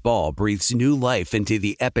Wes Ball breathes new life into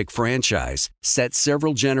the epic franchise, set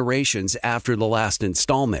several generations after the last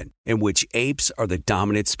installment, in which apes are the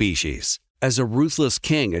dominant species. As a ruthless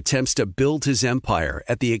king attempts to build his empire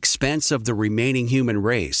at the expense of the remaining human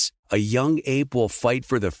race, a young ape will fight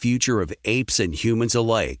for the future of apes and humans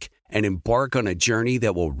alike and embark on a journey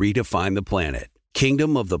that will redefine the planet.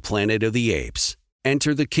 Kingdom of the Planet of the Apes.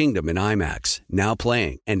 Enter the kingdom in IMAX, now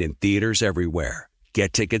playing and in theaters everywhere.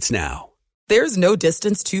 Get tickets now. There's no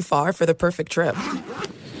distance too far for the perfect trip.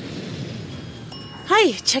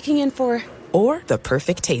 Hi, checking in for... Or the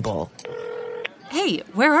perfect table. Hey,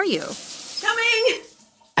 where are you? Coming!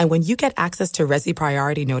 And when you get access to Resi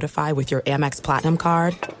Priority Notify with your Amex Platinum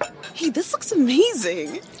card... Hey, this looks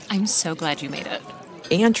amazing. I'm so glad you made it.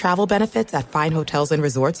 And travel benefits at fine hotels and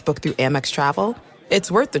resorts booked through Amex Travel,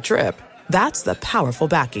 it's worth the trip. That's the powerful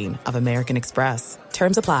backing of American Express.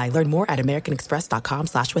 Terms apply. Learn more at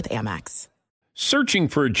americanexpress.com/withAmex. Searching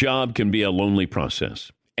for a job can be a lonely process.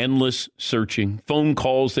 Endless searching, phone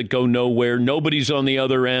calls that go nowhere, nobody's on the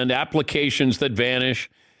other end, applications that vanish.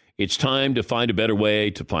 It's time to find a better way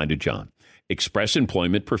to find a job. Express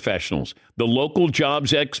Employment Professionals, the local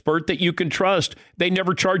jobs expert that you can trust. They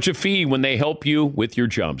never charge a fee when they help you with your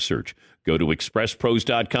job search. Go to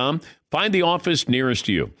expresspros.com, find the office nearest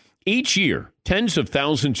you. Each year, tens of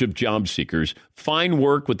thousands of job seekers find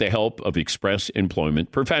work with the help of Express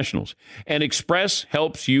Employment Professionals. And Express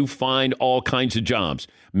helps you find all kinds of jobs,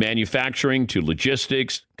 manufacturing to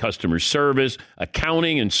logistics, customer service,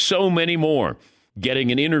 accounting, and so many more.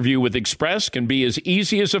 Getting an interview with Express can be as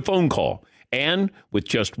easy as a phone call. And with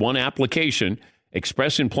just one application,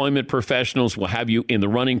 Express Employment Professionals will have you in the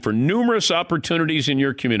running for numerous opportunities in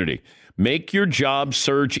your community. Make your job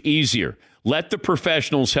search easier. Let the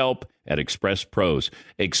professionals help at Express Pros.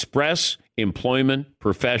 Express Employment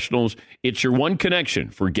Professionals. It's your one connection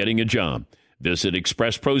for getting a job. Visit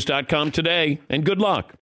expresspros.com today, and good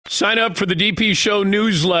luck. Sign up for the DP Show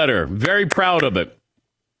newsletter. Very proud of it.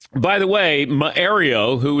 By the way,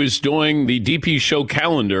 Mario, who is doing the DP Show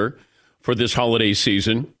calendar for this holiday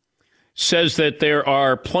season, says that there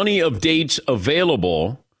are plenty of dates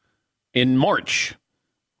available in March.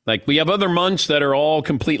 Like, we have other months that are all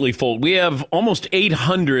completely full. We have almost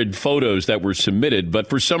 800 photos that were submitted, but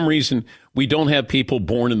for some reason, we don't have people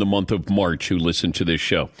born in the month of March who listen to this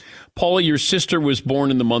show. Paula, your sister was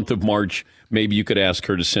born in the month of March. Maybe you could ask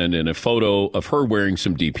her to send in a photo of her wearing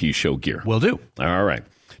some DP show gear. Will do. All right.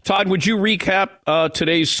 Todd, would you recap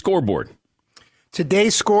today's scoreboard?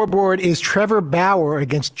 Today's scoreboard is Trevor Bauer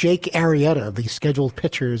against Jake Arrieta, the scheduled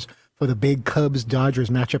pitchers for the big Cubs-Dodgers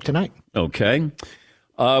matchup tonight. Okay.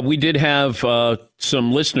 We did have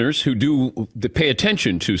some listeners who do pay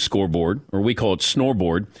attention to scoreboard, or we call it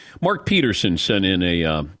snoreboard. Mark Peterson sent in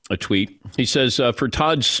a tweet. He says, for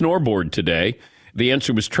Todd's snoreboard today, the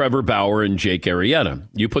answer was Trevor Bauer and Jake Arrieta.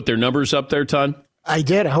 You put their numbers up there, Todd? I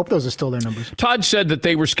did. I hope those are still their numbers. Todd said that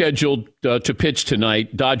they were scheduled to pitch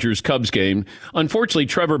tonight, Dodgers-Cubs game. Unfortunately,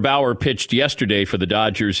 Trevor Bauer pitched yesterday for the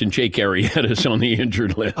Dodgers, and Jake Arrieta's on the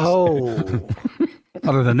injured list. Oh.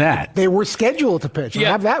 Other than that, they were scheduled to pitch. I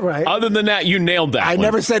have that right. Other than that, you nailed that. I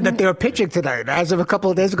never said that they were pitching tonight. As of a couple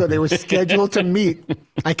of days ago, they were scheduled to meet.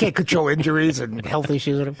 I can't control injuries and health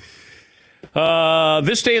issues.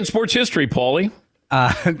 This day in sports history, Paulie.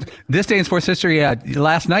 This day in sports history,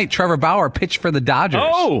 last night, Trevor Bauer pitched for the Dodgers.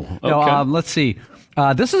 Oh, okay. Let's see.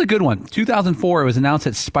 This is a good one. 2004, it was announced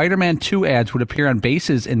that Spider-Man 2 ads would appear on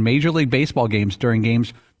bases in Major League Baseball games during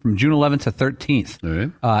games from June 11th to 13th.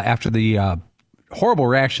 Right. After the horrible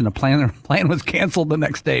reaction, the plan was canceled the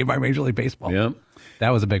next day by Major League Baseball. Yep. That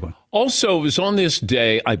was a big one. Also, it was on this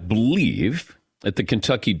day, I believe, at the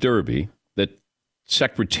Kentucky Derby, that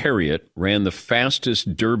Secretariat ran the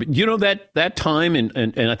fastest Derby. You know, that time, and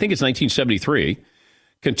I think it's 1973,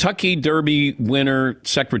 Kentucky Derby winner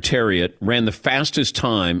Secretariat ran the fastest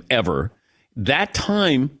time ever. That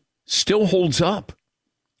time still holds up.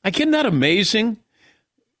 Isn't that amazing?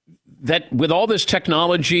 That with all this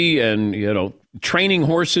technology and, training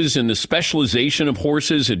horses and the specialization of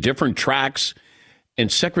horses at different tracks, and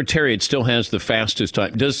Secretariat still has the fastest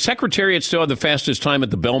time. Does Secretariat still have the fastest time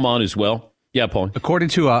at the Belmont as well? Yeah, Paul. According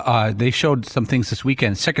to, they showed some things this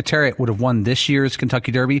weekend. Secretariat would have won this year's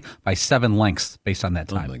Kentucky Derby by 7 lengths based on that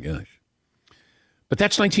time. Oh, my gosh. But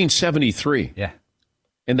that's 1973. Yeah.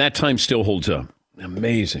 And that time still holds up.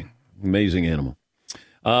 Amazing. Amazing animal.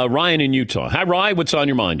 Ryan in Utah. Hi, Ryan. What's on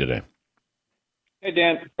your mind today? Hey,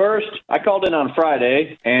 Dan. First, I called in on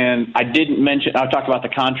Friday, and I talked about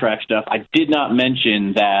the contract stuff. I did not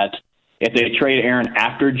mention that if they trade Aaron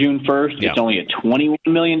after June 1st, it's only a $21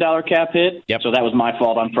 million cap hit. Yep. So that was my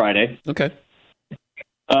fault on Friday. Okay.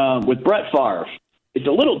 With Brett Favre, it's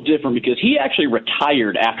a little different because he actually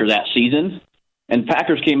retired after that season, and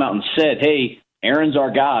Packers came out and said, hey, Aaron's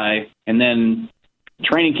our guy, and then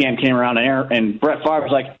training camp came around, and Brett Favre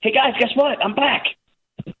was like, hey, guys, guess what? I'm back.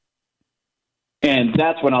 And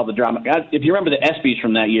that's when all the drama. If you remember the ESPYs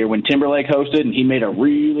from that year when Timberlake hosted and he made a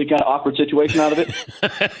really kind of awkward situation out of it.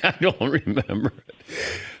 I don't remember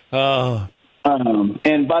it.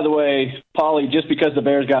 And by the way, Paulie, just because the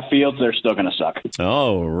Bears got Fields, they're still going to suck.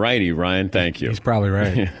 Oh, righty, Ryan. Thank you. He's probably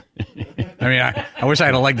right. I mean, I wish I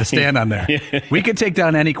had a leg to stand on there. We could take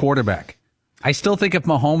down any quarterback. I still think if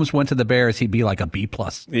Mahomes went to the Bears, he'd be like a B+.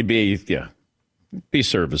 He'd be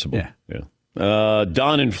serviceable. Yeah.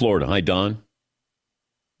 Don in Florida. Hi, Don.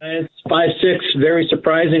 It's 5'6", very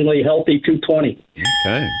surprisingly healthy 220.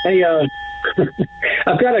 Okay. Hey,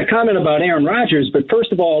 I've got a comment about Aaron Rodgers, but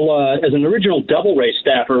first of all, as an original Double Ray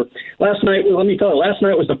staffer, last night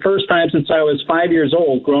was the first time since I was 5 years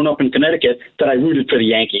old, growing up in Connecticut, that I rooted for the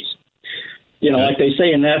Yankees. Like they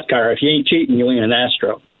say in NASCAR, if you ain't cheating, you ain't an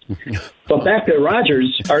Astro. But back to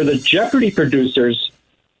Rodgers, are the Jeopardy producers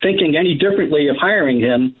thinking any differently of hiring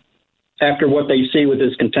him after what they see with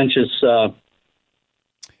his contentious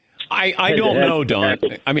I don't know, Don.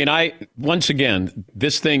 I mean, once again,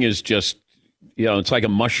 this thing is just, it's like a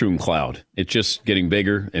mushroom cloud. It's just getting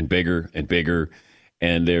bigger and bigger and bigger.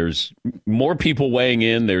 And there's more people weighing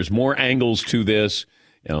in. There's more angles to this.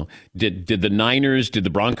 Did the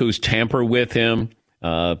Broncos tamper with him?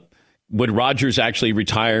 Would Rodgers actually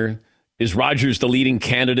retire? Is Rodgers the leading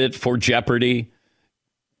candidate for Jeopardy?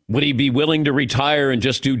 Would he be willing to retire and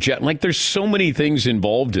just do there's so many things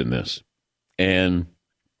involved in this. And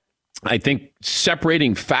I think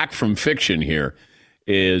separating fact from fiction here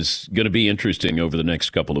is going to be interesting over the next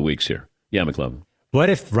couple of weeks here. Yeah, McLovin. What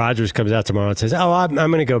if Rodgers comes out tomorrow and says, I'm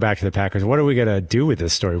going to go back to the Packers? What are we going to do with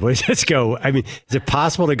this story? Will we just go? I mean, is it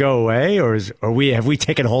possible to go away, or have we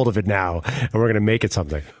taken hold of it now and we're going to make it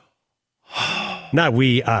something? Not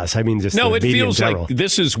we, us. I mean, just no. It media feels in general. like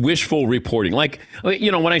this is wishful reporting. Like,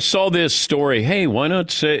 when I saw this story, hey, why not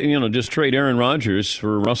say, just trade Aaron Rodgers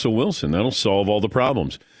for Russell Wilson? That'll solve all the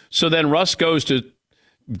problems. So then Russ goes to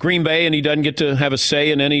Green Bay and he doesn't get to have a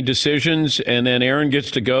say in any decisions, and then Aaron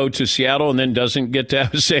gets to go to Seattle and then doesn't get to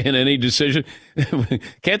have a say in any decision?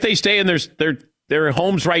 Can't they stay in their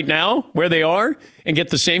homes right now where they are and get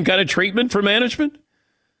the same kind of treatment for management?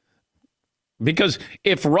 Because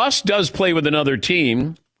if Russ does play with another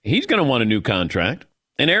team, he's going to want a new contract,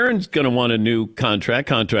 and Aaron's going to want a new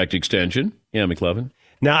contract extension. Yeah, McLovin.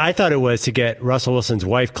 Now, I thought it was to get Russell Wilson's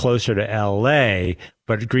wife closer to L.A.,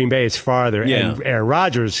 but Green Bay is farther. Yeah. And Aaron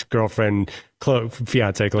Rodgers' girlfriend,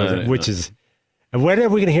 fiance, which is, when are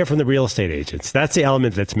we going to hear from the real estate agents? That's the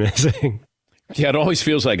element that's missing. Yeah, it always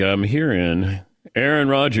feels like I'm hearing Aaron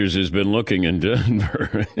Rodgers has been looking in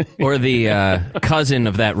Denver. Or the cousin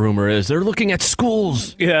of that rumor is they're looking at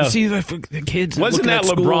schools. Yeah. You see the kids. Wasn't that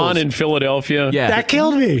LeBron in Philadelphia? Yeah. That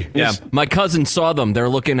killed me. Yeah. My cousin saw them. They're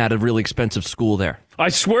looking at a really expensive school there. I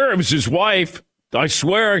swear it was his wife. I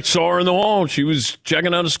swear I saw her in the hall. She was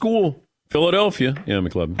checking out a school. Philadelphia. Yeah,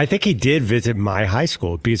 McLovin. I think he did visit my high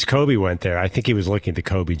school because Kobe went there. I think he was looking at the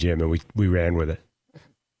Kobe gym, and we ran with it.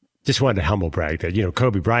 Just wanted to humble brag that,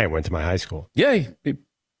 Kobe Bryant went to my high school. Yeah,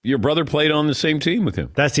 your brother played on the same team with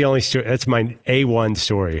him. That's the only story. That's my A1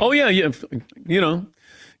 story. Oh, yeah.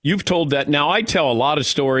 You've told that. Now, I tell a lot of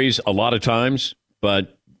stories a lot of times,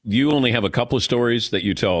 but you only have a couple of stories that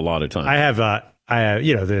you tell a lot of times. I have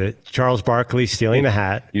the Charles Barkley stealing the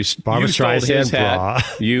hat. Barbara Streisand bra.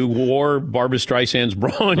 You wore Barbara Streisand's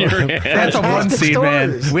bra on your head. That's a one seed,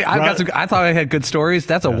 man. I thought I had good stories.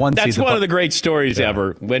 That's a one seed. That's one of the great stories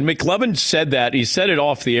ever. When McLovin said that, he said it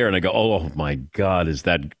off the air, and I go, "Oh my God, is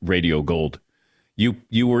that radio gold?"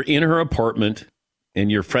 You were in her apartment,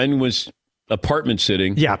 and your friend was apartment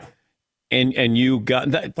sitting. Yeah. And you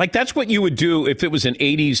got that, like, that's what you would do if it was an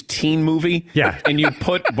 80s teen movie. Yeah. And you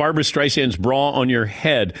put Barbara Streisand's bra on your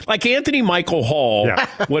head. Like Anthony Michael Hall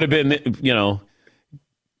would have been,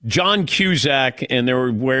 John Cusack, and they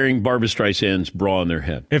were wearing Barbara Streisand's bra on their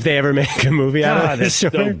head. If they ever make a movie out of it. It's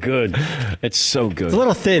so good. It's so good. It's a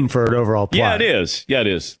little thin for an overall plot. Yeah, it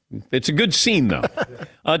is. It's a good scene, though.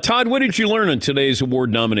 Todd, what did you learn in today's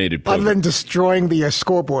award-nominated program? Other than destroying the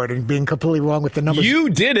scoreboard and being completely wrong with the numbers. You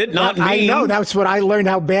did it, not me. I know. That's what I learned,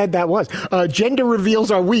 how bad that was. Gender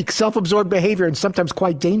reveals are weak, self-absorbed behavior, and sometimes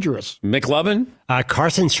quite dangerous. McLovin?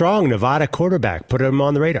 Carson Strong, Nevada quarterback. Put him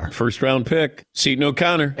on the radar. First-round pick. Seton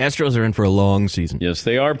O'Connor. Astros are in for a long season. Yes,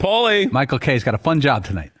 they are. Paulie. Michael K's got a fun job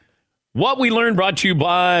tonight. What we learned brought to you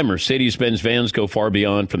by Mercedes-Benz vans. Go far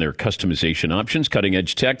beyond from their customization options,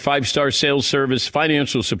 cutting-edge tech, 5-star sales service,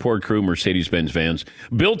 financial support crew. Mercedes-Benz vans,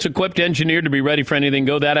 built, equipped, engineered to be ready for anything.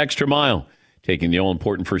 Go that extra mile, taking the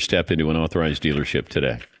all-important first step into an authorized dealership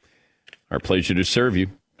today. Our pleasure to serve you.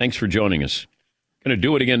 Thanks for joining us. Going to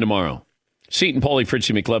do it again tomorrow. Seton, Paulie,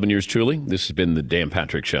 Fritzy, McLevin, yours truly. This has been the Dan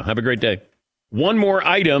Patrick Show. Have a great day. One more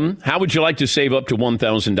item. How would you like to save up to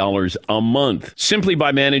 $1,000 a month? Simply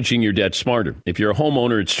by managing your debt smarter. If you're a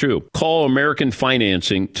homeowner, it's true. Call American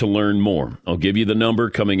Financing to learn more. I'll give you the number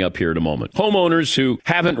coming up here in a moment. Homeowners who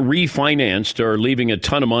haven't refinanced are leaving a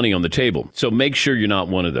ton of money on the table, so make sure you're not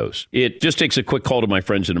one of those. It just takes a quick call to my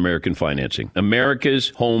friends at American Financing.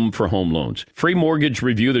 America's home for home loans. Free mortgage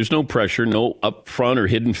review. There's no pressure, no upfront or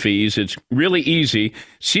hidden fees. It's really easy.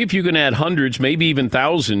 See if you can add hundreds, maybe even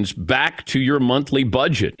thousands back to your monthly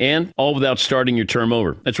budget, and all without starting your term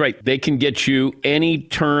over. That's right. They can get you any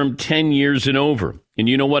term 10 years and over. And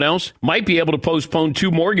you know what else? Might be able to postpone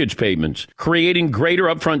 2 mortgage payments, creating greater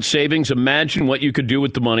upfront savings. Imagine what you could do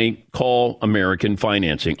with the money. Call American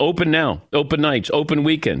Financing. Open now, open nights, open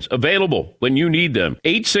weekends, available when you need them.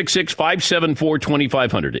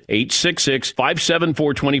 866-574-2500.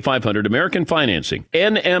 866-574-2500. American Financing.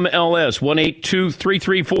 NMLS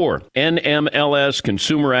 182334.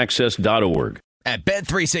 NMLSconsumeraccess.org. At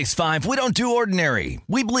Bet365, we don't do ordinary.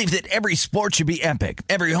 We believe that every sport should be epic.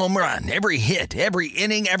 Every home run, every hit, every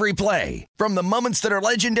inning, every play. From the moments that are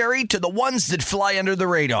legendary to the ones that fly under the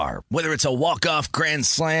radar. Whether it's a walk-off grand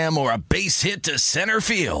slam or a base hit to center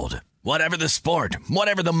field. Whatever the sport,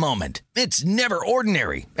 whatever the moment. It's never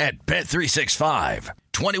ordinary at Bet365.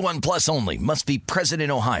 21 plus only. Must be present in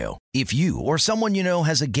Ohio. If you or someone you know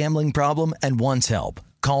has a gambling problem and wants help,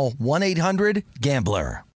 call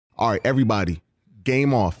 1-800-GAMBLER. All right, everybody.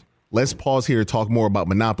 Game off. Let's pause here to talk more about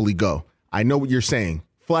Monopoly Go. I know what you're saying.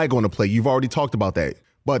 Flag on the play. You've already talked about that.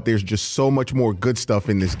 But there's just so much more good stuff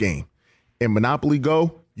in this game. In Monopoly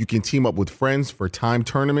Go, you can team up with friends for time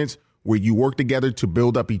tournaments where you work together to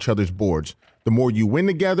build up each other's boards. The more you win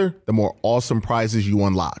together, the more awesome prizes you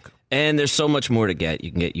unlock. And there's so much more to get.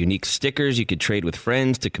 You can get unique stickers. You could trade with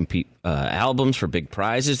friends to compete albums for big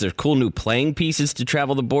prizes. There's cool new playing pieces to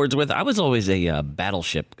travel the boards with. I was always a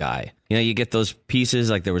Battleship guy. You know, you get those pieces,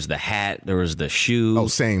 like there was the hat, there was the shoe. Oh,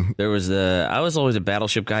 same. There was I was always a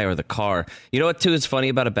Battleship guy, or the car. You know what, too, is funny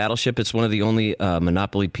about a Battleship? It's one of the only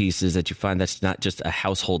Monopoly pieces that you find that's not just a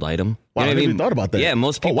household item. Wow, You know I what never even thought about that. Yeah,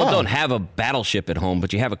 most people wow. don't have a Battleship at home,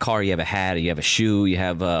 but you have a car, you have a hat, you have a shoe, you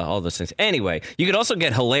have all those things. Anyway, you could also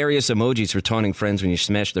get hilarious emojis for taunting friends when you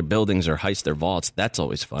smash their buildings or heist their vaults. That's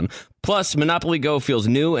always fun. Plus, Monopoly Go feels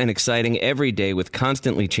new and exciting every day with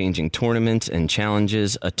constantly changing tournaments and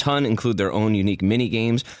challenges. A ton include their own unique mini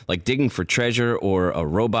games, like digging for treasure or a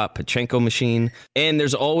robot Pachinko machine. And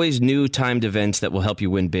there's always new timed events that will help you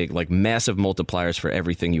win big, like massive multipliers for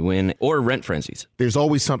everything you win, or rent frenzies. There's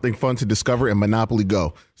always something fun to discover in Monopoly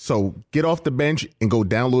Go. So get off the bench and go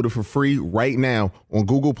download it for free right now on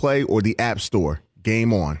Google Play or the App Store.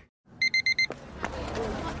 Game on.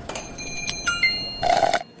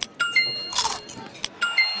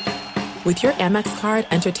 With your Amex card,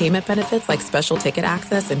 entertainment benefits like special ticket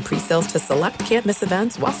access and pre-sales to select can't-miss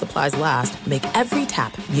events while supplies last make every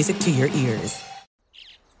tap music to your ears.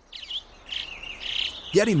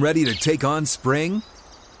 Getting ready to take on spring?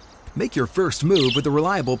 Make your first move with the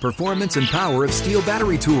reliable performance and power of Steel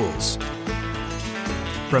battery tools.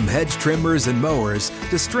 From hedge trimmers and mowers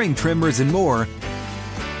to string trimmers and more,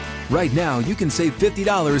 right now you can save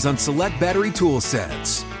 $50 on select battery tool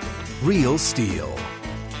sets. Real Steel.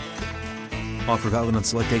 Offer valid on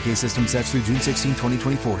select AK system sets through June 16,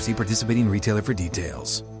 2024. See participating retailer for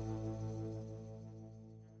details.